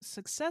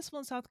successful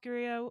in South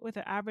Korea with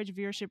an average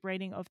viewership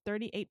rating of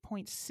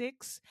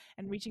 38.6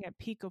 and reaching a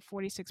peak of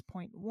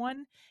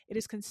 46.1. It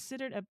is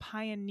considered a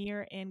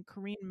pioneer in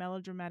Korean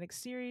melodramatic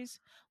series,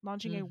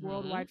 launching a Mm-hmm.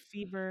 worldwide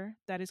fever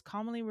that is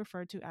commonly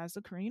referred to as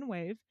the Korean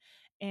Wave.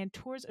 And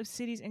tours of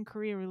cities in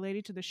Korea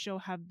related to the show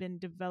have been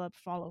developed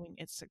following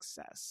its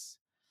success.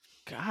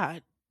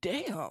 God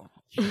damn.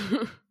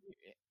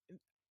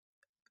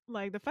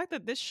 Like the fact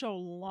that this show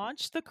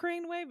launched the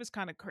Korean wave is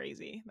kind of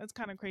crazy. That's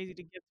kind of crazy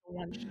to get to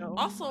one show.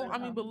 Also, But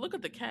I mean, but look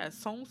at the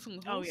cast: Song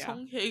Seung oh Ho, yeah,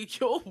 Song Hye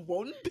Kyo,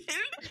 Won Bin.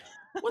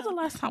 When's the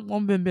last time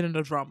Won Bin been in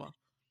a drama?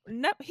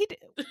 no, he did.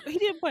 He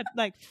did what,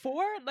 like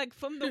four? Like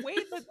from the way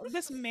that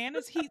this man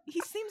is, he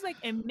seems like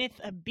a myth,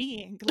 a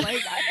being.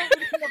 Like I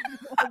don't even know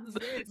if he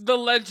exists. The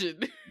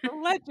legend. A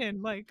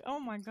legend. Like oh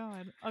my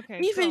god. Okay,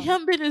 Even so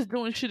Hyunbin is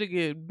doing shit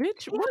again,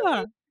 bitch. What yeah,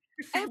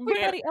 are we?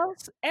 Man,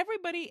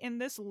 everybody in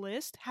this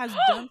list has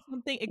done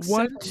something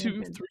one, except for two,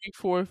 Wonbin. three,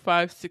 four,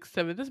 five, six,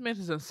 seven. This man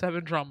has done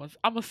 7 dramas.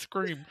 I'ma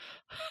scream.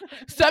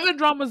 7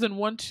 dramas and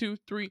 1, 2,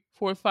 3,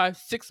 4, 5,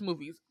 6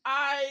 movies.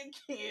 I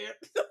can't.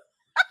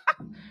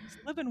 He's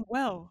living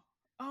well.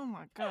 Oh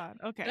my god.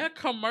 Okay, That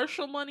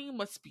commercial money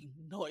must be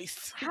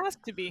nice. has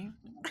to be.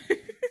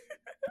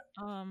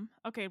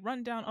 Okay,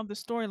 rundown of the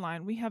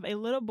storyline. We have a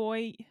little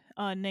boy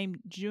named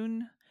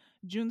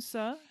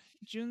Junsa.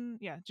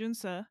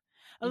 Junsa.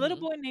 A little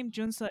Mhm. boy named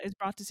Junsa is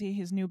brought to see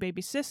his new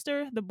baby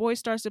sister. The boy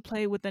starts to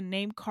play with the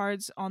name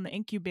cards on the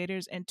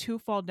incubators and two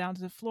fall down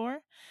to the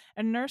floor.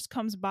 A nurse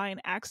comes by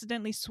and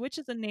accidentally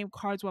switches the name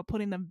cards while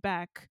putting them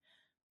back.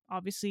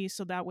 Obviously,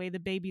 so that way the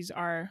babies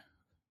are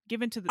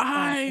given to the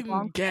I'm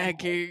wrong family.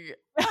 gagging.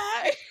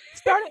 I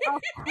Started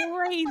off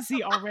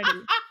crazy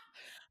already.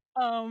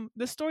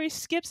 The story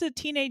skips the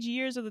teenage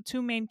years of the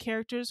two main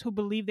characters who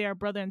believe they are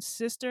brother and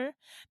sister.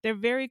 They're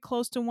very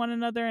close to one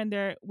another, and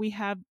they're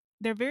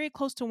very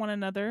close to one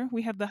another.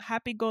 We have the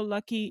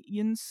happy-go-lucky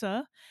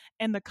Yunsa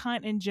and the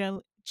kind and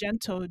gentle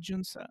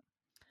Junsa.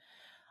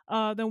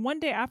 Then one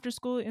day after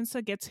school,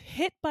 Yunsa gets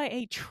hit by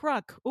a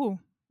truck. Ooh,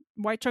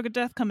 white truck of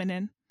death coming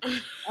in.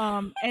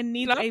 And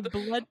needs Not a the,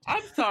 blood.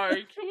 I'm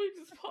sorry. Can we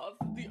just pause?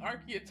 The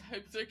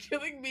archetypes are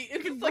killing me.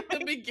 Is this like the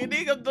Right?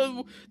 beginning of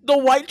the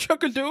White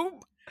Truck of Doom?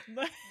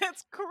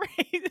 That's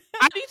crazy.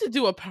 I need to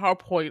do a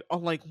PowerPoint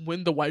on like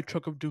when the White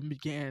Truck of Doom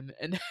began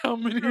and how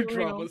many For real.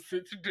 dramas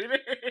it did.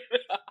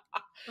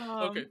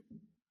 Okay.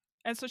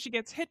 And so she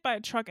gets hit by a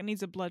truck and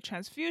needs a blood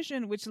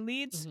transfusion, which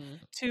leads Hmm.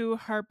 to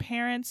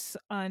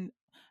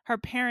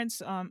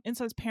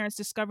Insa's parents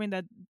discovering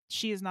that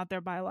she is not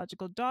their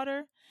biological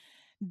daughter.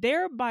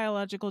 Their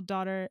biological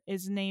daughter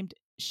is named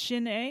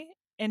Shine,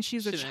 and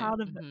she's a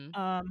Shanae.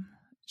 Hmm.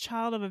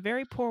 child of a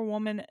very poor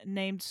woman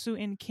named Soo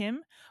In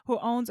Kim, who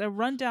owns a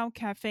rundown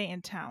cafe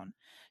in town.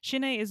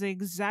 Shine is the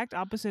exact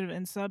opposite of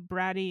Insa,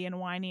 bratty and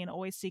whiny and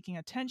always seeking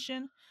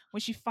attention. When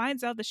she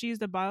finds out that she is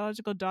the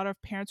biological daughter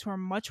of parents who are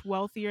much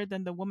wealthier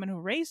than the woman who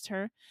raised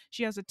her,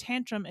 she has a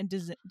tantrum and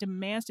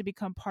demands to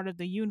become part of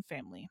the Yoon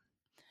family.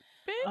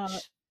 Uh,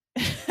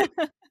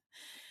 Bitch.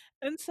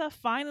 Unsa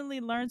finally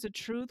learns the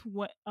truth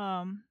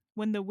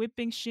when the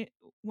weeping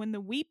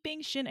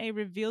Shin-ae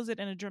reveals it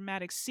in a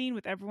dramatic scene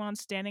with everyone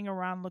standing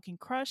around looking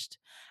crushed.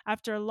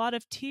 After a lot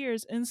of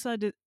tears,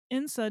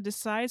 Insa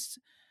decides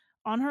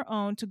on her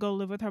own to go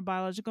live with her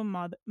biological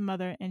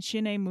mother, and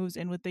Shin-ae moves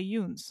in with the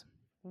Yoons.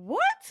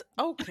 What?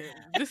 Okay.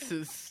 This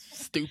is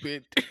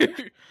stupid.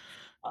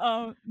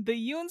 The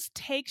Yoons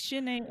take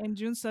Shin-ae and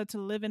Junsa to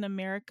live in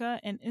America,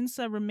 and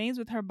Insa remains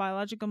with her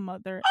biological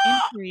mother in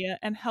Korea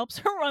and helps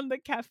her run the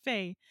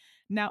cafe.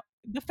 Now,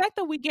 the fact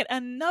that we get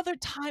another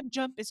time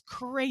jump is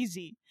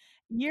crazy.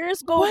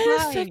 Years go Wait a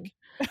by. second.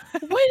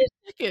 Wait a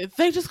second.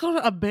 They just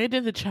gonna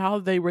abandon the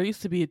child they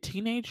raised to be a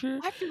teenager?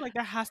 I feel like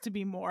there has to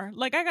be more.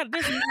 Like,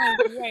 there's no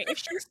way. If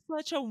she's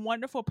such a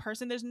wonderful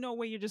person, there's no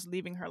way you're just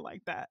leaving her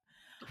like that.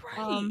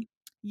 Right.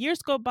 Years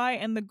go by,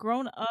 and the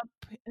grown up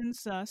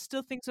Insa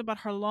still thinks about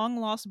her long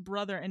lost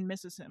brother and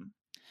misses him.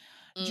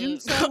 Mm.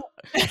 Junsa.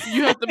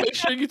 You have to make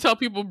sure you tell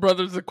people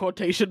brothers in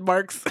quotation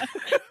marks.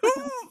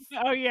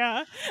 Oh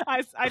yeah,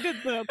 I did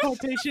the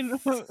quotation.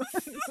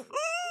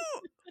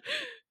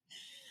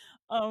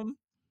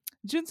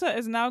 Junsa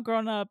is now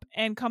grown up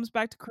and comes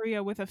back to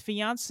Korea with a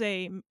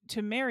fiance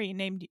to marry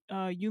named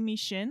Yumi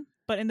Shin.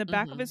 But in the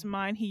back of his Mhm.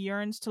 mind, he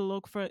yearns to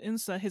look for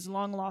Insa, his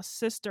long lost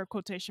sister.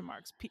 Quotation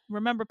marks.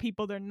 Remember,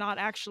 people, they're not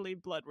actually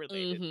blood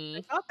related. They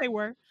Mhm. thought they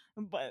were,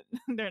 but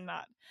they're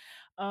not.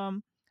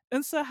 Um,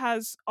 Unsa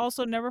has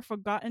also never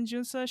forgotten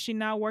Junsa. She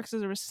now works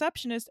as a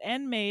receptionist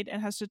and maid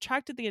and has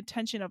attracted the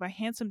attention of a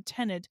handsome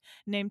tenant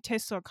named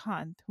Tae-seok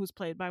Han, who's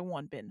played by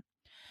Won-bin.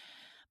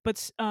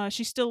 But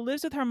she still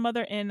lives with her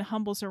mother in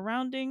humble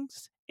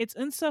surroundings. It's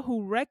Unsa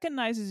who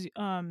recognizes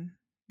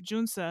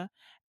Junsa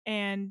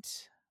and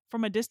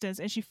from a distance,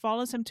 and she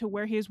follows him to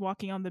where he is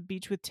walking on the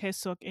beach with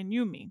Tae-seok and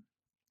Yumi.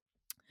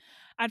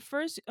 At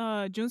first,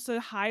 Junsa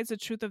hides the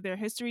truth of their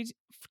histories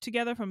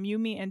together from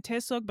Yumi and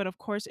Tae-seok, but of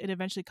course, it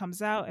eventually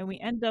comes out, and we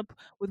end up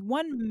with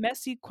one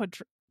messy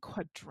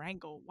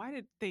quadrangle. Why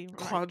did they write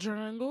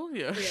Quadrangle?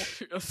 Yeah.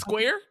 yeah. A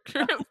square?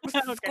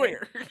 Okay,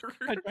 Square.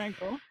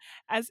 quadrangle?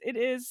 As it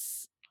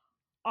is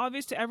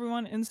obvious to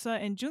everyone,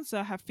 Insa and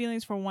Junsa have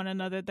feelings for one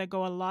another that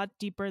go a lot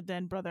deeper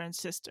than brother and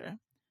sister.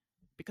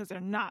 Because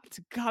they're not.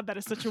 God, that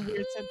is such a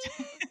weird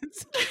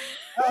sentence.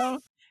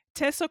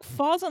 Tae-seok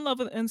falls in love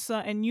with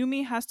Insa, and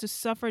Yumi has to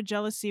suffer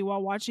jealousy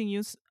while watching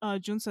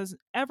Junsa's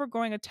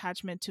ever-growing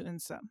attachment to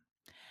Insa.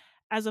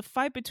 As a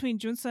fight between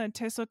Junsa and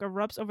Taesuk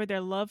erupts over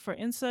their love for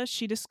Insa,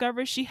 she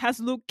discovers she has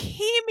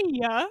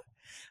leukemia.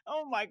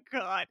 Oh my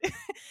god.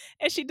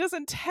 And she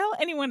doesn't tell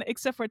anyone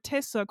except for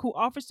Taesuk, who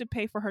offers to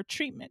pay for her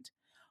treatment.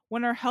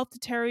 When her health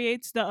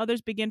deteriorates, the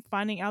others begin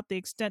finding out the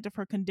extent of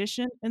her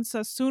condition.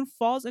 Insa soon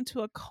falls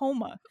into a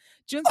coma.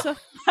 Junsa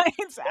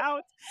finds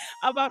out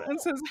about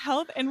Insa's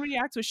health and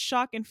reacts with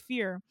shock and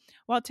fear,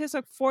 while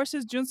Taesuk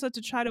forces Junsa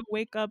to try to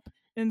wake up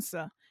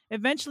Insa.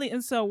 Eventually,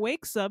 Insa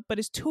wakes up but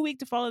is too weak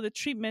to follow the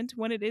treatment.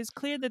 When it is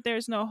clear that there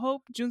is no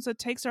hope, Junsa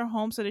takes her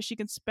home so that she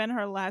can spend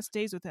her last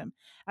days with him.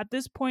 At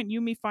this point,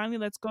 Yumi finally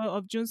lets go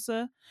of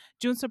Junsa.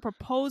 Junsa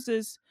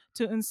proposes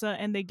to Insa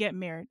and they get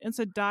married.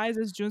 Insa dies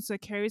as Junsa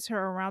carries her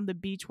around the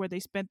beach where they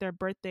spent their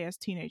birthday as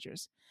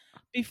teenagers.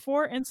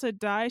 Before Insa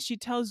dies, she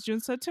tells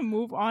Junsa to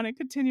move on and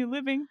continue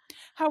living.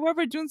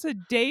 However, Junsa,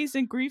 dazed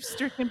and grief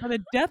stricken by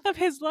the death of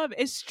his love,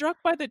 is struck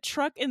by the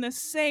truck in the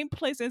same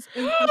place as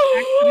Insa's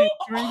accident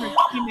during her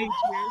teenage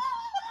years.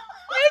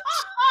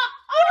 Bitch,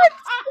 what?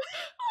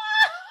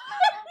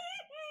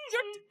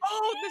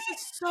 Oh, this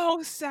is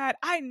so sad.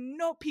 I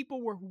know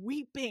people were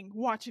weeping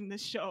watching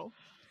this show.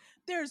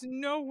 There's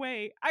no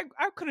way. I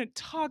couldn't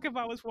talk if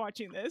I was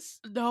watching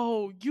this.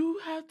 No, you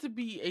have to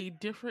be a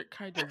different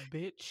kind of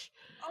bitch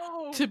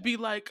Oh, to be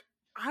like,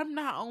 I'm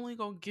not only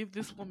gonna give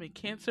this woman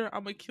cancer,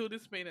 I'm gonna kill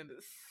this man in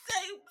the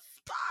same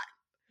spot.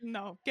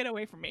 no, get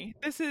away from me.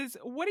 This is,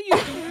 what are you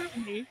doing to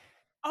me?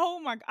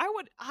 Oh my,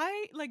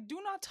 I like, do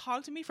not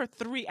talk to me for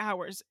 3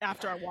 hours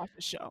after I watch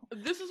the show.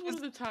 This is one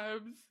of the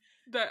times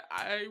that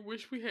I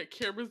wish we had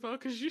cameras on,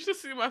 because you should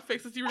see my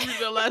face as you read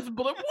the last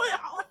bullet point.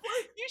 I was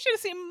like, You should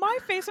have seen my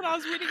face when I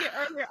was reading it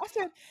earlier. I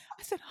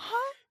said,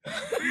 huh?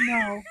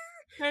 No,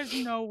 there's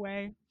no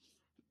way.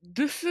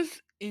 this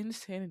is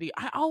insanity.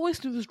 I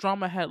always knew this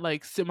drama had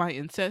like semi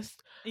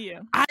incest.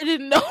 Yeah. I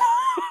didn't know.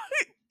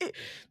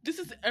 This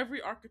is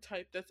every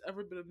archetype that's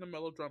ever been in the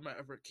melodrama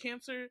ever.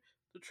 Cancer,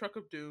 the truck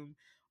of doom,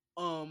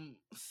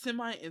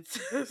 semi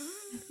incest.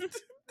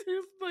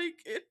 There's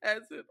like, it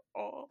has it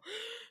all.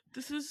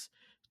 This is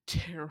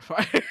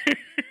terrifying.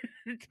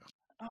 Oh my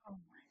god,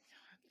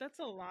 that's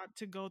a lot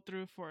to go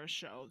through for a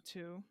show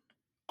too.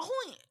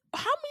 Only how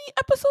many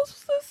episodes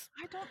was this?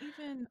 I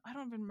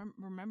don't even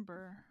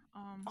remember.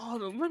 Oh,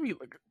 no, let me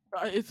look.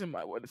 It's in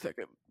my 1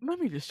 second. Let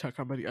me just check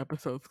how many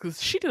episodes,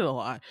 because she did a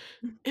lot.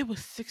 It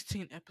was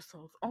 16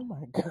 episodes. Oh my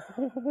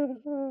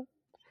god.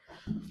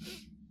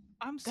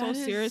 I'm so That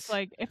serious. is-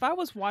 Like, if I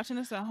was watching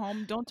this at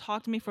home, don't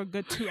talk to me for a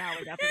good 2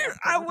 hours after that.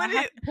 I Like, I have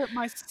wouldn't. to put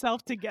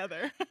myself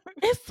together.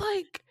 It's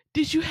like,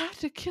 did you have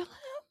to kill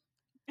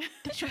him?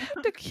 Did you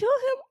have to kill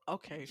him?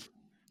 Okay.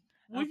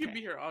 We Okay. can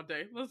be here all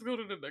day. Let's go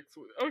to the next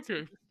one.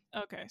 Okay.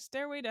 Okay,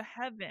 Stairway to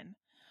Heaven.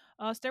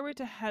 Stairway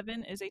to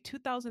Heaven is a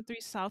 2003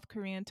 South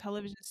Korean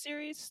television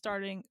series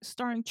starring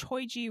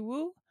Choi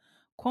Ji-woo,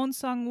 Kwon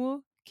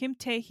Sang-woo, Kim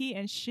Tae-hee,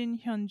 and Shin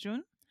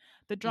Hyun-jun.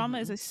 The drama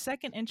is a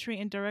second entry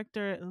in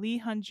director Lee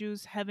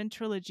Han-ju's Heaven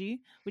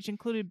trilogy, which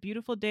included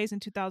Beautiful Days in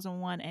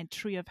 2001 and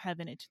Tree of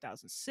Heaven in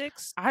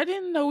 2006. I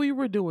didn't know we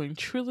were doing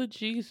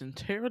trilogies and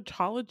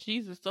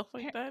teratologies and stuff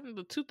like that in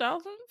the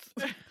 2000s.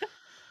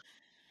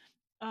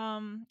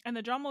 And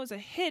the drama was a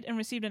hit and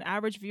received an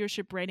average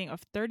viewership rating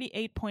of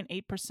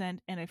 38.8%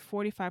 and a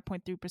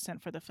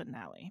 45.3% for the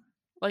finale.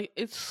 Like,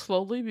 it's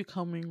slowly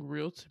becoming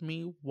real to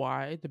me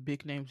why the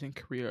big names in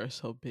Korea are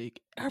so big.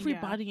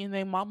 Everybody and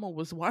their mama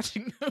was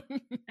watching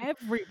them.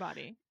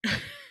 Everybody.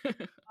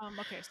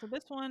 Okay, so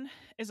this one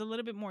is a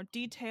little bit more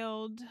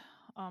detailed.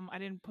 I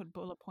didn't put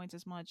bullet points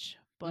as much,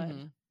 but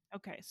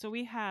okay. So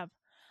we have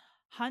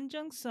Han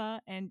Jung-se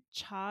and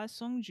Cha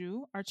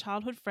Sung-ju are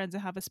childhood friends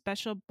and have a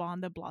special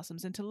bond that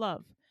blossoms into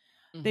love.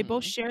 They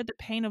both shared the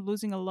pain of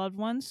losing a loved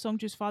one.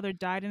 Sungju's father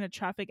died in a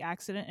traffic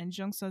accident, and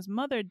Jungse's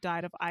mother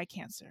died of eye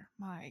cancer.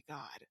 My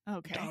God.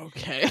 Okay.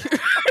 Okay.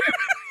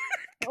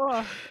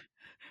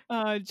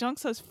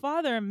 Jungse's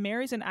father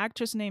marries an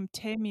actress named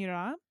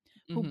Tae-mira,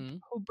 who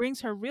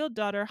brings her real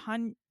daughter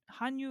Han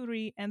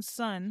Yuri and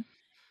son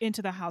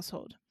into the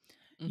household.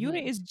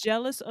 Yuri is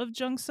jealous of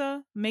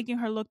Jungse, making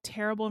her look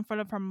terrible in front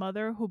of her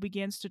mother, who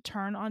begins to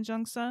turn on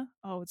Jungse.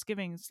 Oh,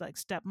 it's like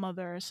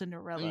stepmother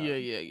Cinderella.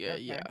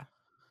 Yeah.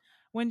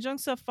 When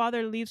Jungse's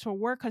father leaves for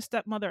work, her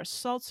stepmother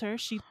assaults her.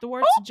 She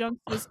thwarts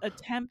Jungse's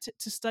attempt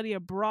to study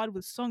abroad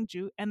with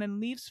Sungju,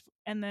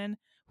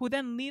 who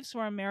then leaves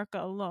for America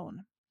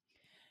alone.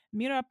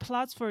 Mira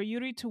plots for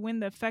Yuri to win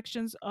the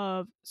affections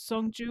of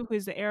Sungju, who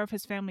is the heir of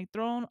his family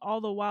throne.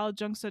 All the while,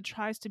 Jungse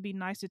tries to be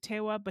nice to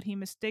Taewa, but he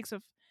mistakes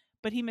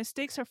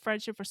her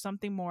friendship for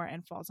something more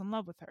and falls in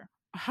love with her.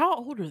 How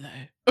old are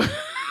they? I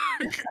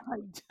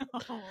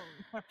don't.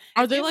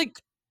 Are they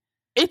like?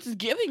 It's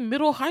giving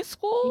middle high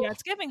school. Yeah,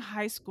 it's giving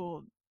high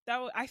school.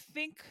 I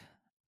think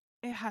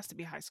it has to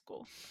be high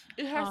school.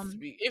 It has to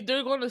be if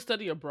they're going to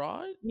study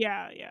abroad.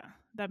 Yeah,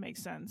 that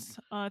makes sense.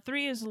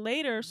 3 years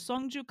later,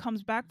 Sungju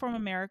comes back from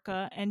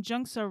America, and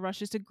Jungse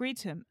rushes to greet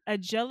him. A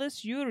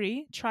jealous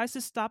Yuri tries to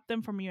stop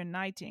them from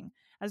uniting.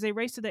 As they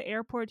race to the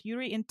airport,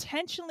 Yuri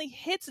intentionally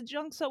hits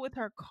Jungse with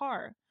her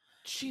car.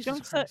 Jesus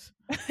Jungsa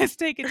Christ. is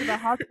taken to the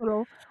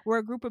hospital where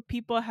a group of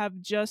people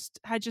had just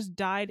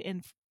died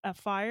in a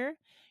fire.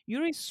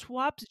 Yuri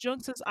swaps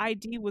Jungsa's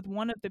ID with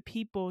one of the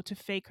people to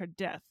fake her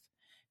death.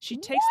 She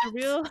takes the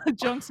real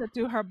Jungsa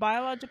to her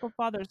biological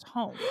father's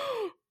home.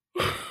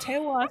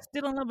 Taewa,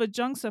 still in love with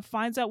Jungsa,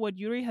 finds out what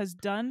Yuri has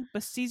done,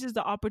 but seizes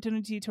the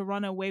opportunity to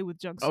run away with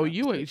Oh, Jungsa.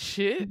 you ain't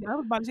shit. I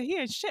was about to say, he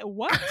ain't shit.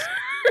 What?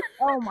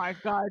 Oh my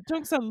god.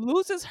 Jungsa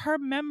loses her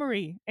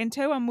memory, and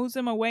Taewa moves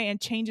them away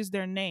and changes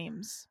their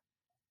names.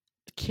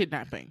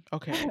 Kidnapping.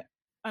 Okay.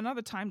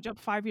 Another time jump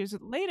 5 years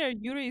later,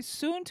 Yuri is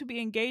soon to be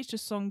engaged to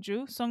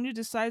Songju. Songju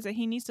decides that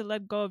he needs to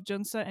let go of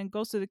Jungsa and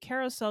goes to the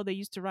carousel they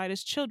used to ride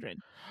as children.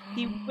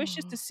 He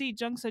wishes to see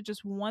Jungsa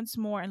just once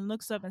more and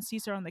looks up and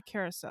sees her on the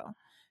carousel.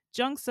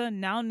 Jungsa,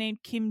 now named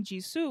Kim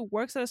Jisoo,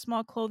 works at a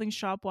small clothing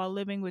shop while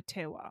living with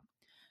Taewa.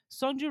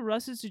 Songju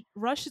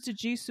rushes to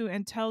Jisoo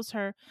and tells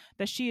her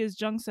that she is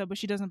Jungsa, but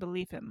she doesn't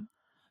believe him.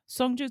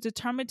 Songju is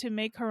determined to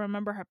make her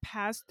remember her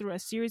past through a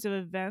series of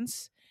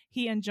events.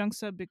 He and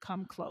Jungsa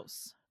become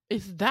close.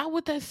 Is that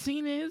what that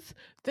scene is?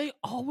 They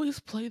always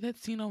play that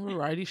scene on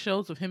variety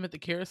shows of him at the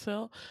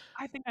carousel.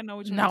 I think I know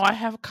what you're Now I talking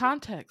have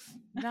context.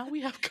 Now we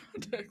have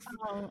context.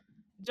 about.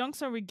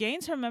 Jungsa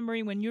regains her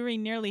memory when Yuri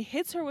nearly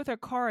hits her with her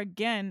car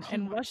again Oh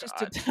and my rushes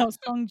to God. tell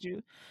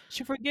Songju.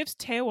 She forgives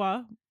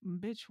Taewa.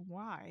 Bitch,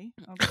 why?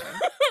 Okay.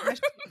 As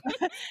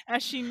she,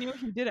 as she knew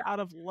he did it out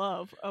of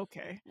love.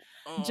 Okay.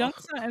 Oh,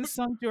 Jungsa and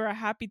Songju are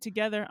happy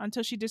together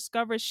until she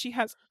discovers she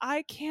has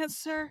eye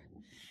cancer.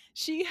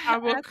 She I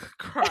has will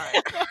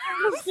cry. I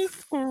almost just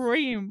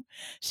scream.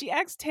 She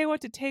asks Taewa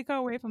to take her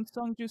away from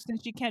Songju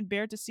since she can't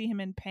bear to see him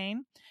in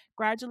pain.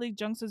 Gradually,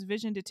 Jungsa's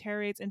vision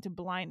deteriorates into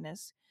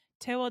blindness.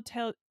 Taewa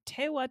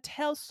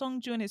tells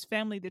Songju and his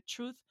family the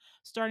truth.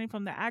 Starting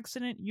from the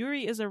accident,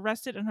 Yuri is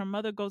arrested and her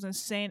mother goes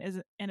insane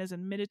and is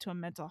admitted to a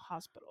mental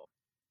hospital.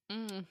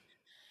 Mm.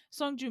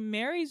 Songju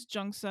marries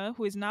Jungsa,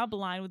 who is now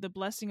blind, with the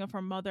blessing of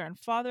her mother and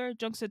father.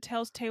 Jungsa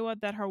tells Taewa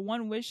that her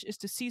one wish is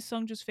to see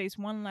Songju's face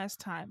one last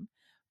time.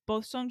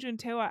 Both Songju and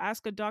Taewa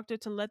ask a doctor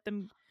to let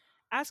them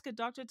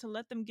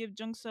give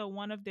Jungsa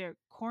one of their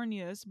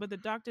corneas, but the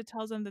doctor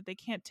tells them that they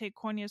can't take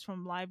corneas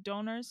from live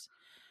donors.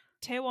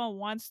 Taewa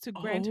wants to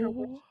grant her Oh.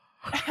 wish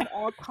at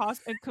all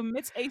costs and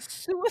commits a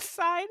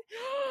suicide.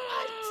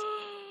 What?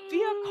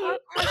 Via car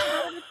crash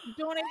in order to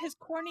donate his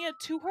cornea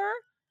to her?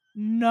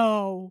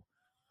 No.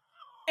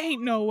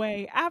 Ain't no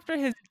way. After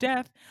his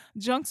death,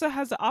 Jungsa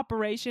has the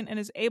operation and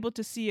is able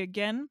to see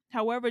again.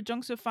 However,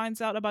 Jungsa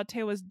finds out about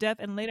Taewa's death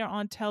and later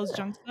on tells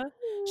Jungsa.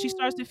 She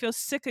starts to feel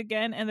sick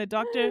again, and the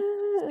doctor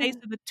states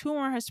that the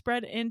tumor has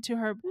spread to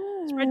her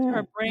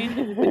brain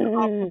and is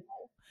inoperable.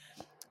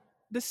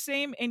 The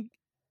same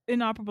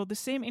inoperable, the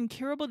same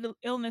incurable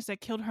illness that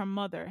killed her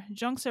mother.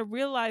 Jungsa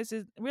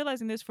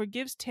realizing this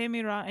forgives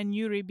Temira and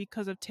Yuri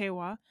because of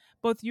Taewa.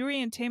 Both Yuri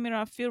and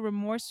Temira feel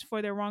remorse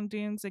for their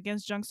wrongdoings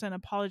against Jungsa and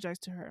apologize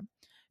to her.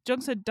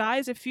 Jungsa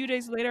dies a few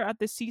days later at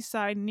the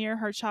seaside near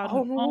her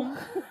childhood home.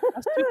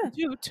 As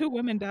two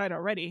women died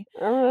already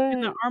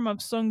in the arm of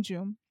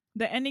Songju.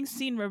 The ending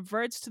scene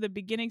reverts to the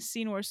beginning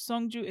scene where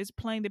Songju is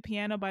playing the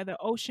piano by the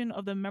ocean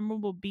of the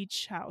memorable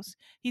beach house.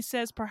 He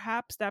says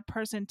perhaps that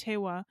person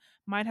Tewa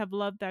might have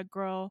loved that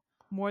girl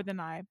more than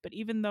I, but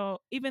even though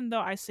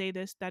I say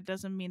this, that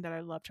doesn't mean that I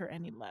loved her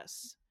any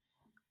less.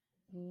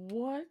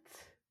 What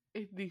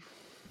in the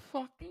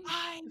fucking?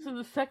 I This is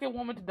the second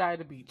woman to die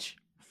at a beach.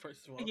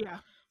 First of all. yeah.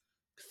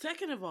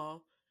 Second of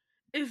all,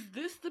 is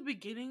this the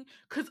beginning?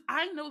 Because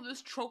I know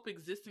this trope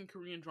exists in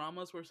Korean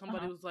dramas where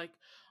somebody Uh-huh. was like,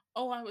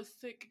 "Oh, I was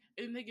sick,"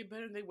 and they get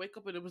better and they wake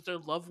up and it was their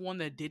loved one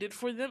that did it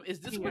for them. Is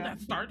this where Yeah.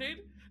 that started?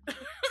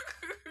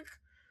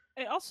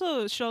 It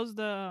also shows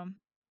the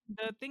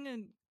thing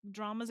in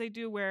dramas they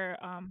do where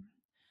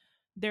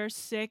they're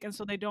sick and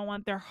so they don't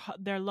want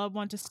their loved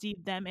one to see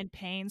them in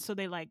pain, so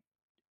they like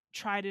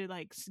try to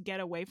like get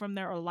away from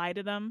there or lie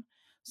to them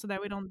so that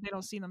they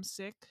don't see them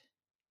sick.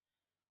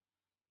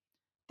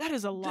 That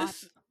is a lot.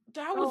 This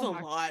that was Oh a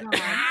my lot. god.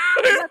 And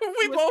that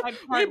suicide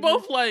We part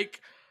both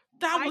like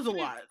that I was a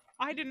didn't lot.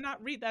 I did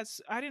not read that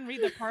I didn't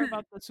read the part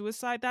about the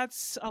suicide.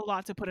 That's a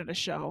lot to put in a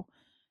show.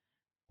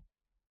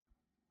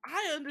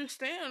 I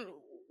understand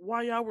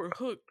why y'all were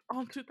hooked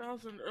on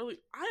 2000 early.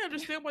 I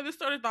understand why this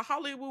started the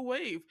Hollywood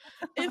wave.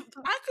 If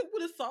I could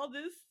would have saw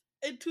this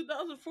in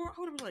 2004, I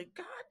would have been like,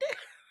 God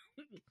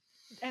damn.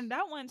 And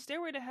that one,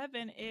 Stairway to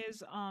Heaven,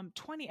 is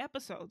 20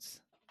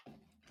 episodes.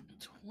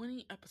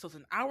 20 episodes,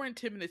 an hour and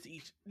 10 minutes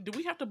each. Do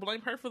we have to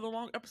blame her for the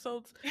long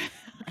episodes?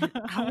 An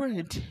hour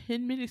and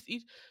 10 minutes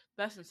each?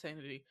 That's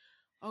insanity.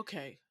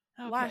 Okay.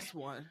 Last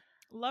one.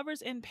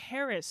 Lovers in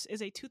Paris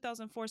is a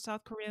 2004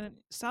 South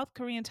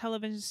Korean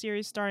television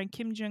series starring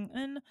Kim Jong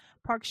Un,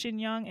 Park Shin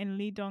Young, and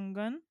Lee Dong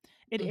Gun.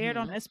 It aired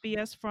on Mm-hmm.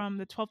 SBS from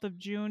the 12th of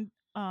June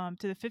to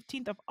the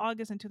 15th of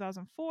August in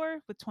 2004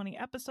 with 20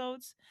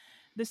 episodes.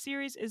 The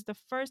series is the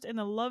first in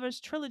the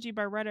Lovers trilogy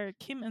by writer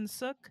Kim Un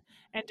Suk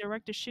and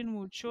director Shin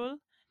Woo Chul.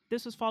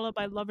 This was followed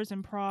by Lovers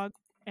in Prague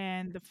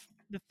and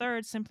the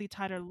third simply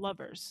titled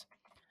Lovers.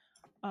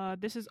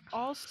 This is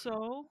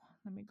also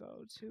let me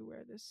go to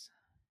where this.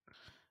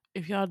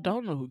 If y'all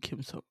don't know who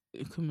Kim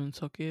Min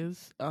Suk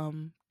is,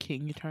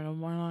 King Eternal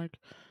Monarch,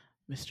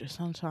 Mr.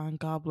 Sunshine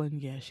Goblin,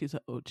 yeah, she's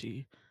an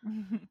OG.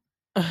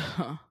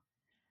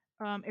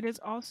 It is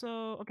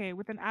also okay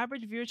with an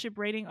average viewership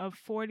rating of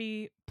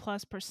 40+%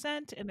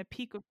 and a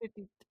peak of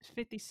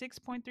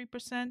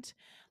 56.3%.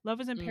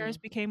 Love is in Paris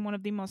Mm. became one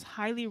of the most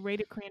highly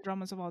rated Korean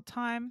dramas of all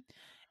time.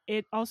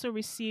 It also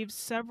received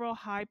several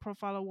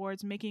high-profile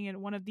awards, making it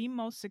one of the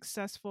most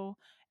successful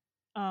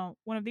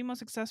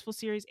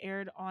series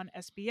aired on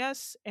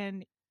SBS.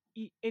 And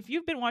if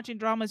you've been watching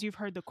dramas, you've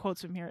heard the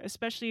quotes from here,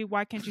 especially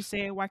 "Why can't you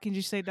say it? Why can't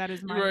you say that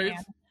is my Right.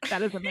 man?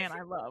 That is the man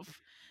I love."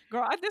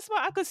 Girl, this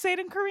one I could say it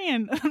in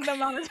Korean. The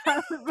amount of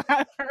times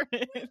I've heard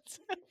it.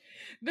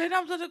 Then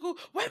I'm gonna go,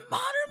 when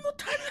modern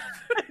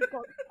못하냐? It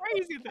goes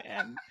crazy at the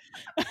end.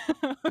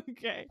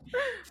 Okay,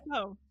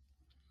 so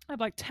I have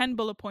like 10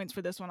 bullet points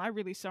for this one. I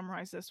really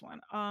summarized this one.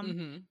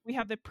 Mm-hmm. We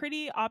have the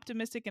pretty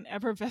optimistic and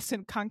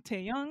effervescent Kang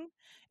Tae-young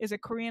is a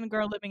Korean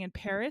girl living in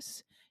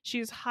Paris.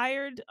 She's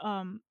hired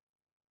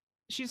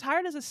she's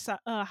hired as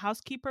a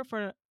housekeeper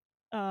for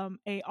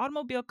a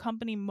automobile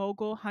company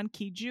mogul Han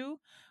Ki-ju,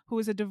 who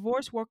is a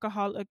divorced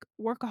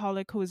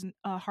workaholic who is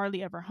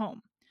hardly ever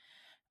home.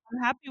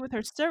 Unhappy with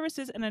her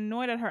services and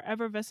annoyed at her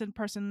effervescent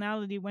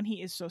personality when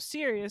he is so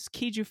serious,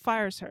 Kiju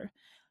fires her.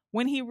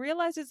 When he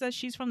realizes that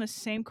she's from the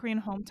same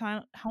Korean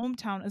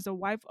hometown as the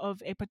wife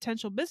of a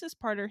potential business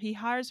partner, he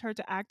hires her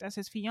to act as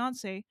his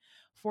fiance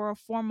for a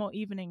formal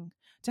evening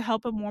to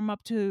help him warm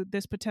up to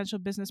this potential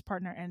business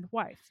partner and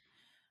wife.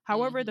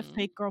 However, the Mm-hmm.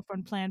 fake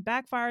girlfriend plan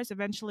backfires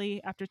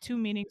eventually after two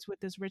meetings with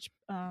this rich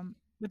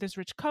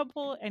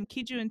couple, and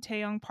Kiju and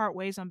Taeyong part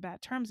ways on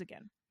bad terms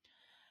again.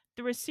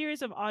 Through a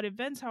series of odd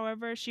events,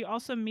 however, she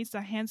also meets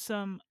the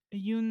handsome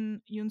Yoon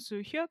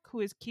Soo Hyuk,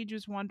 who is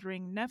Kiju's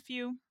wandering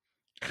nephew.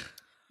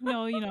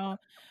 You know,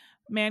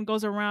 man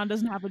goes around,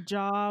 doesn't have a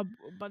job,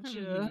 a bunch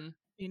of,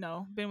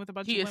 Mm-hmm. been with a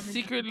bunch He of is women.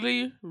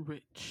 secretly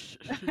rich.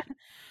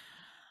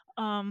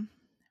 um,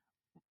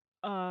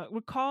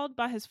 Recalled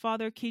by his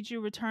father,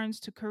 Kiju returns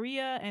to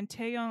Korea, and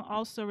Taeyong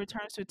also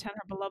returns to attend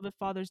her beloved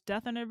father's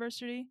death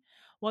anniversary.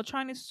 While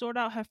trying to sort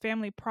out her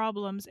family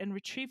problems and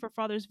retrieve her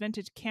father's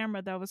vintage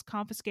camera that was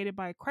confiscated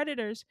by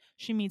creditors,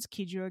 she meets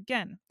Kiju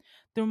again.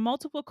 Through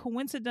multiple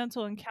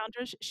coincidental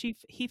encounters,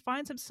 he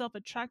finds himself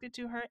attracted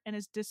to her and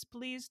is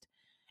displeased.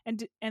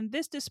 And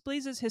this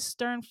displeases his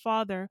stern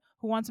father,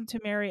 who wants him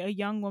to marry a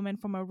young woman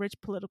from a rich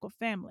political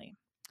family.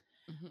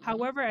 Mm-hmm.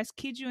 However, as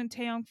Kiju and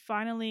Taeyong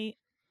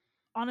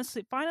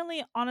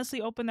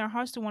honestly open their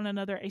hearts to one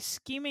another, a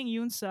scheming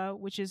Yunsa,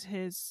 which is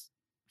his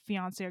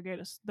fiance, or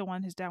the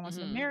one his dad wants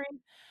to Mm-hmm. marry,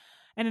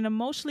 and an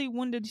emotionally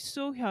wounded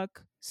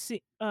Soo-hyuk,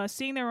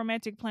 seeing their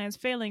romantic plans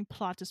failing,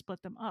 plot to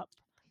split them up.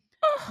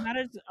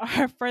 Matters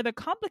are further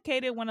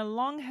complicated when a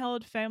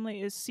long-held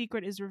family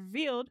secret is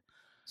revealed.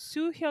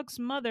 Soo-hyuk's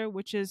mother,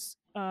 which is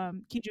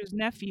Kiju's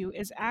nephew,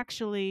 is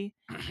actually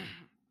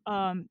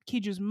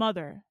Kiju's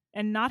mother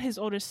and not his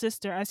older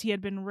sister, as he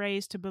had been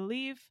raised to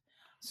believe.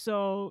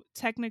 So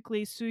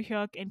technically,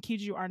 Soo-hyuk and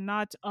Kiju are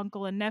not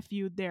uncle and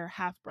nephew; they're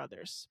half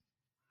brothers.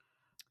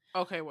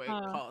 Okay, wait.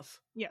 Uh, Pause.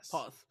 yes,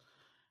 Pause.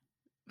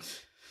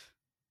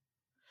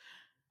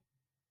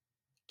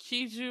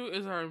 Kiju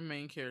is our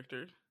main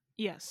character, our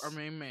yes,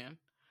 main man,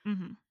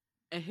 hmm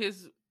and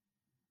his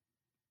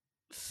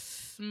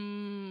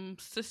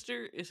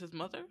sister is his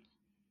mother.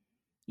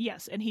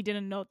 yes, and he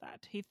didn't know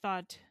that. He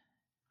thought,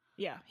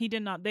 yeah, he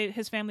did not.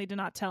 His family did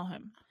not tell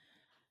him.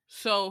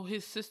 So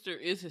his sister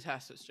is his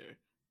half sister,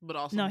 but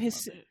also No, his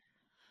his mother.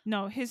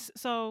 no his.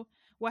 So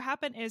what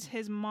happened is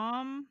his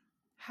mom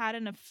had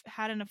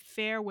an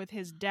affair with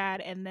his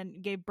dad, and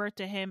then gave birth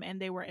to him, and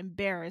they were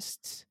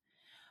embarrassed.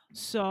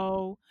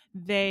 So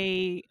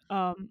they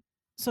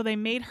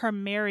made her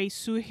marry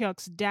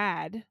Soo-hyuk's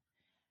dad,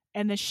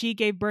 and then she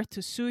gave birth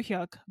to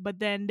Soo-hyuk, but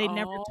then they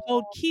never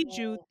told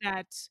Kiju Oh.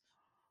 that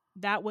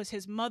that was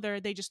his mother.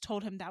 They just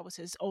told him that was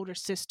his older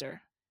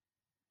sister.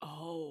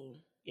 Oh.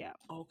 Yeah.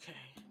 Okay.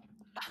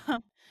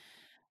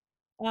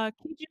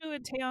 Kiju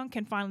and Taeyong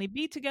can finally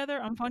be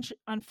together.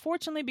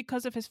 Unfortunately,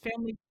 because of his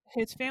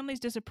family's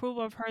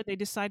disapproval of her, they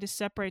decide to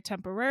separate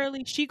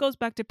temporarily. She goes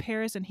back to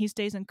Paris, and he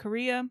stays in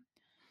Korea.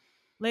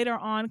 Later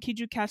on,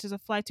 Kiju catches a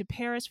flight to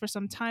Paris. For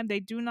some time, they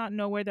do not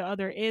know where the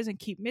other is and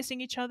keep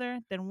missing each other.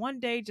 Then one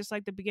day, just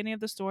like the beginning of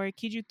the story,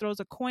 Kiju throws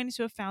a coin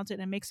into a fountain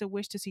and makes a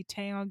wish to see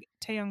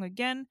Taeyong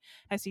again.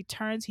 As he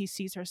turns, he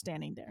sees her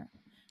standing there,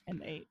 and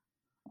they,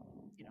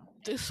 end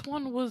This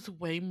one was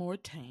way more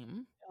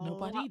tame. a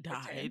lot Nobody more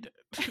tame.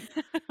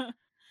 died.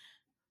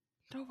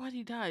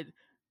 Nobody died.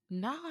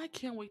 Now I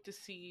can't wait to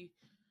see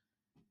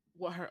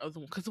what her other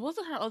one, because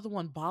wasn't her other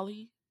one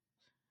Bali?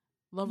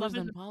 Lovers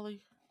Lovers, in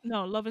Bali?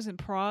 no, Lovers in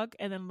Prague,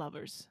 and then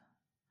Lovers.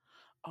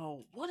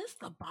 Oh, what is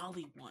the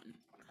Bali one?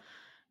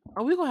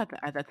 Are we gonna have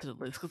to add that to the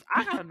list? Because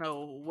I gotta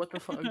know what the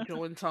fuck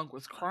Joe and Tunk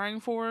was crying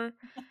for.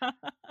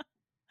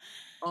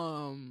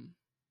 Um,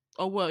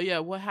 oh well, yeah.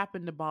 What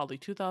happened to Bali?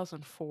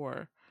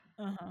 2004.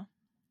 Uh-huh.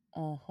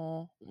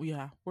 Uh-huh.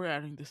 Yeah, we're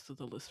adding this to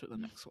the list for the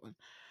next one.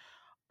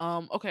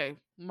 Okay.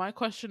 My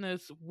question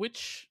is,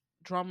 which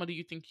drama do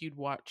you think you'd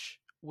watch?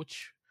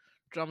 Which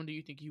drama do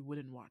you think you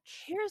wouldn't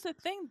watch? Here's the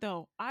thing,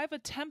 though. I've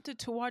attempted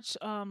to watch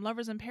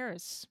Lovers in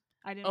Paris.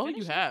 I didn't Oh, you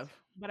finish it, have.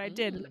 but I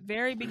did in the Mm,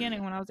 very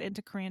beginning when I was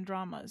into Korean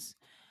dramas.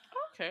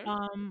 okay.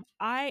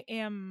 I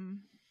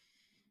am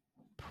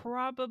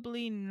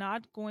probably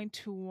not going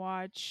to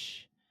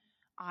watch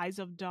Eyes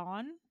of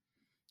Dawn.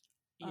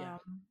 Yeah.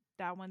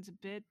 That one's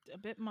a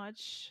bit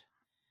much.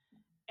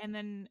 And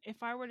then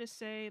if I were to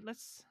say,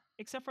 let's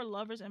except for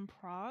Lovers in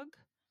Prague,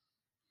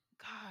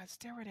 God,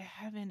 Stairway to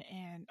Heaven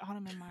and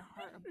Autumn in My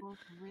Heart are both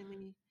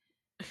really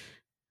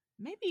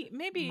maybe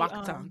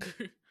Makatang.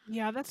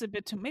 yeah, that's a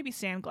bit too maybe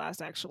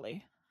Sandglass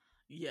actually.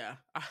 Yeah.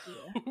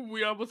 Yeah.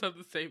 We almost have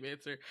the same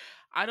answer.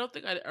 I don't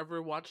think I'd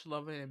ever watch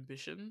Love and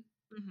Ambition.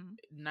 Hmm.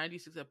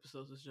 96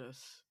 episodes is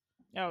just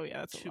Oh yeah,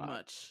 that's a too lot.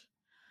 much.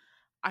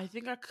 I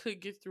think I could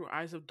get through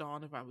Eyes of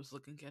Dawn if I was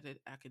looking at it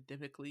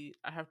academically.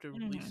 I have to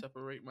really Hmm.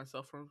 separate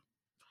myself from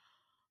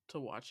to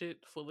watch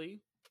it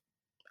fully.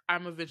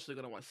 I'm eventually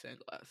gonna watch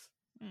Sandglass.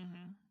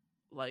 Hmm.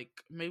 Like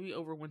maybe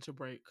over winter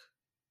break,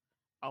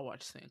 I'll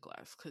watch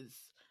Sandglass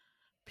because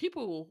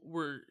people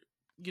were,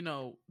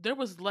 there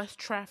was less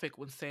traffic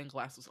when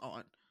Sandglass was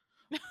on.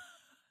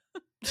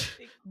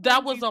 Big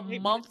that was clumsy a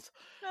statement. month.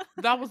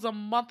 That was a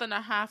month and a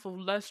half of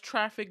less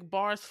traffic,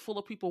 bars full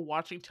of people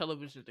watching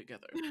television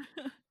together.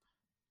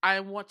 I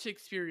want to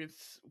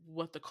experience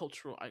what the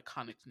cultural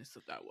iconicness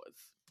of that was.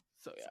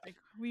 So It's yeah. like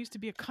we used to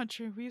be a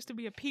country, we used to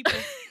be a people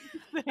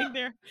sitting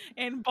there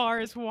in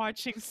bars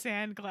watching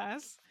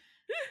Sandglass.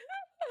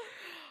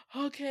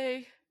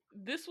 Okay,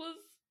 this was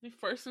the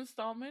first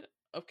installment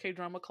of K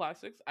drama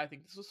classics. I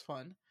think this was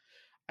fun.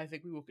 I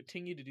think we will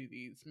continue to do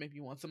these maybe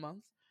once a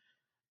month,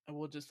 and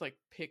we'll just like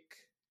pick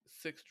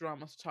 6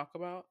 dramas to talk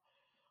about.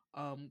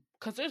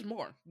 Because there's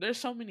more. There's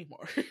so many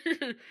more.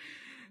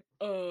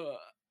 uh,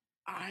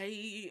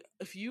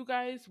 if you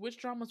guys, which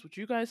dramas would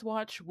you guys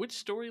watch? Which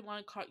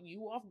storyline caught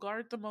you off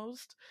guard the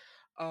most?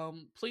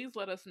 Please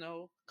let us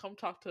know. Come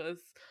talk to us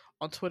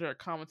on Twitter at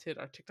Commented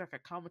or TikTok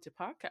at Commented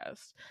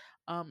Podcast.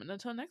 And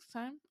until next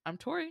time, I'm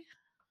Tori.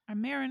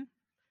 I'm Marin.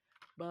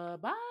 Bye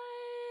bye.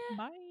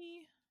 Bye.